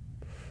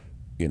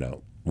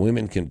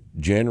 Women can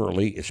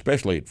generally,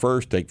 especially at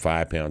first, take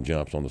 5-pound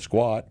jumps on the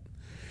squat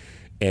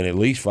and at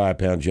least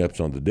 5-pound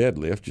jumps on the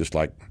deadlift, just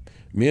like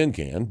men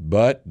can,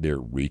 but there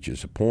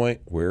reaches a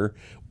point where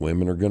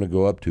women are going to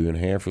go up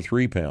 2.5 or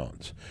 3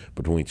 pounds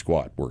between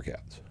squat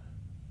workouts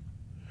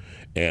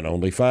and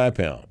only 5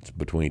 pounds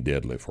between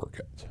deadlift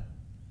workouts.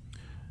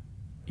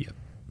 Yeah.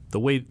 The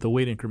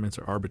weight increments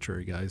are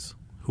arbitrary, guys.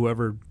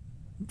 Whoever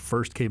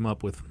first came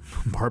up with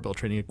barbell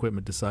training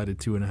equipment decided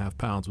 2.5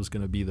 pounds was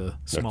going to be the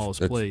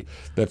smallest plate.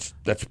 That's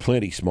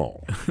plenty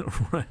small.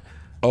 Right.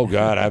 Oh,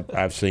 God,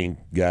 I've seen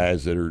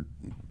guys that are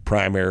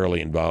primarily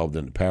involved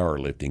in the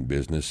powerlifting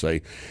business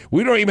say,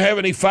 we don't even have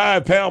any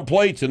 5-pound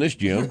plates in this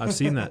gym. I've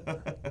seen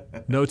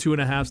that. No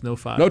 2.5s, no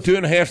 5s. No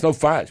 2.5s, no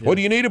 5s. Yeah. What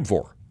do you need them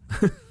for?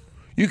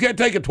 You can't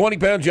take a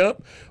 20-pound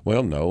jump?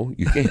 Well, no,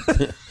 you can't.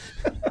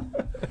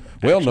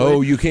 Well, actually,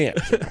 no, you can't.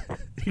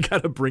 You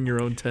got to bring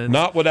your own tent.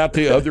 Not without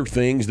the other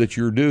things that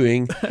you're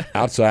doing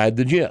outside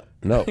the gym.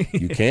 No,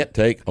 you can't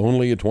take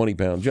only a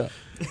 20-pound jump.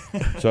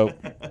 So,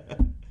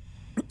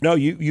 no,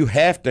 you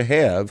have to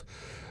have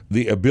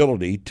the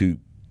ability to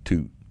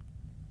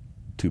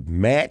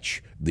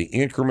match the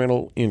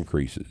incremental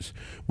increases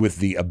with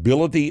the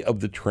ability of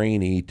the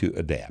trainee to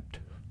adapt.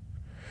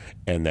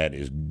 And that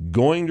is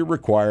going to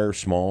require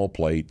small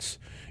plates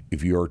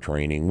if you are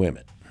training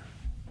women.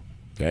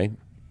 Okay?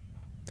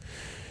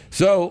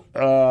 So,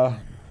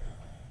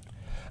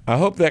 I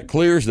hope that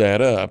clears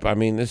that up. I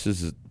mean, this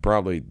is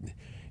probably,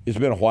 it's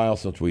been a while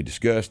since we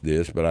discussed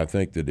this, but I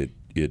think that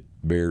it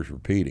bears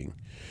repeating.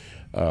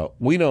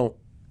 We don't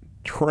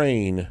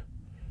train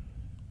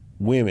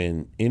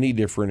women any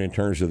different in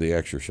terms of the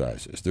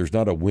exercises. There's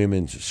not a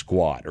women's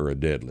squat or a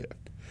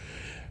deadlift.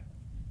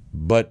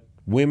 But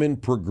women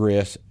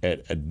progress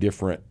at a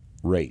different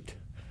rate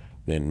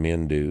than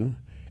men do,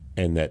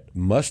 and that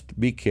must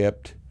be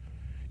kept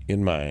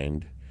in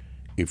mind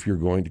if you're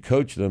going to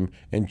coach them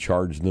and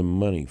charge them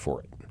money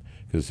for it.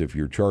 Because if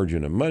you're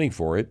charging them money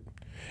for it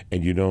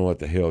and you don't know what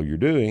the hell you're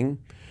doing,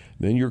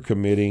 then you're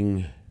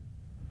committing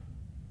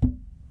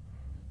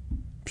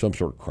some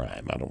sort of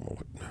crime. I don't know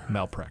what.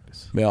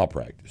 Malpractice.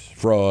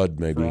 Fraud,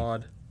 maybe.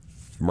 Fraud.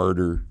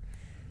 murder.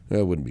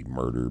 That wouldn't be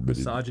murder, but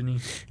Misogyny.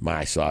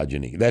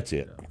 Misogyny. That's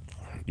it.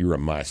 You're a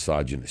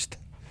misogynist.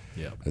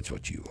 Yeah. That's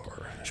what you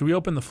are. Should we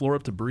open the floor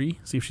up to Bree?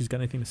 See if she's got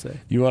anything to say.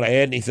 You want to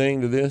add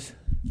anything to this?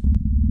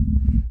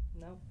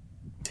 No.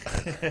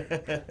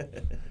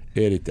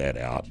 Edit that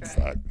out.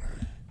 Fuck.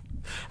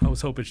 I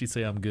was hoping she'd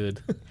say I'm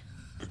good.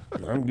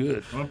 I'm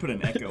good. I'm gonna put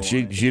an echo.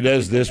 She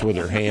does this with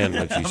her hand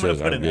when she I'm says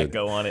gonna put I'm an good.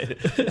 echo on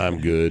it. I'm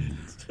good.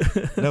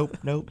 Nope.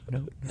 No,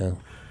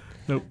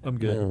 Nope, I'm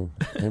good. no,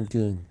 I'm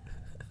good.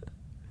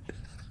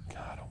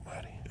 God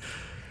almighty.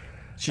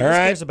 She All just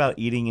right. cares about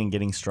eating and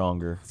getting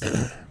stronger,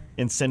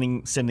 and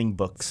sending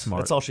books.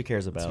 Smart. That's all she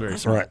cares about. Very All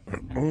smart.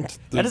 right.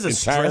 That is a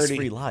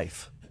stress-free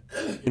life.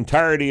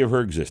 Entirety of her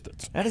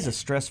existence. That is a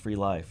stress-free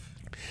life.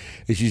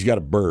 And she's got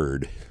a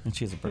bird. And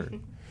she has a bird.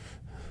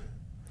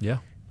 Yeah.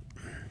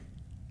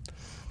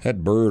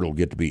 That bird will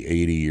get to be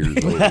 80 years old.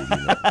 You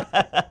know?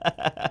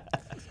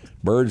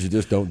 Birds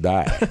just don't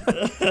die.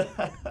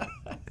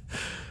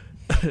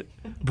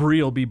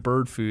 Bree will be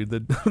bird food.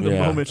 The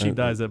Yeah. moment she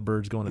dies, that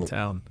bird's going to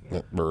town.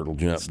 That bird will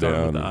jump Start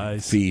with down the and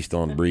eyes. feast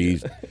on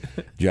Bree's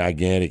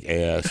gigantic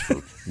ass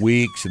for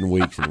weeks and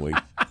weeks and weeks.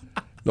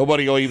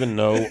 Nobody will even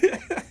know.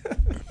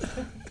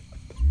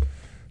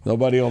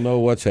 Nobody will know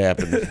what's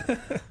happened.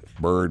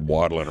 Bird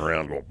waddling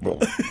around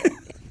going,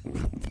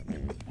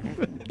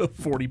 A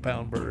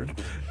 40-pound bird.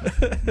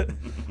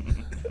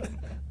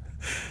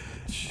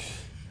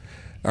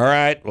 all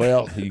right,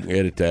 well, you can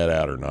edit that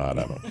out or not.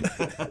 I don't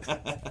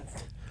know.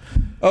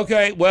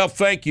 Okay, well,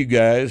 thank you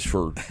guys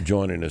for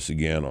joining us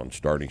again on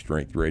Starting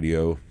Strength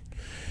Radio.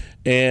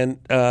 And,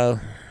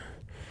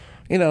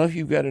 if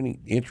you've got any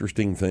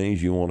interesting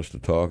things you want us to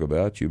talk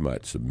about, you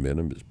might submit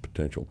them as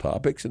potential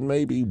topics, and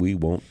maybe we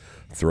won't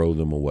throw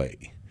them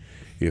away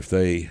if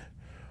they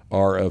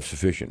are of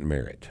sufficient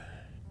merit.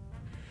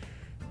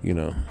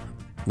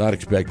 Not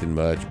expecting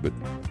much, but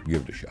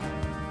give it a shot.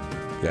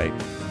 Okay?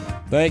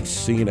 Thanks.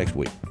 See you next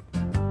week.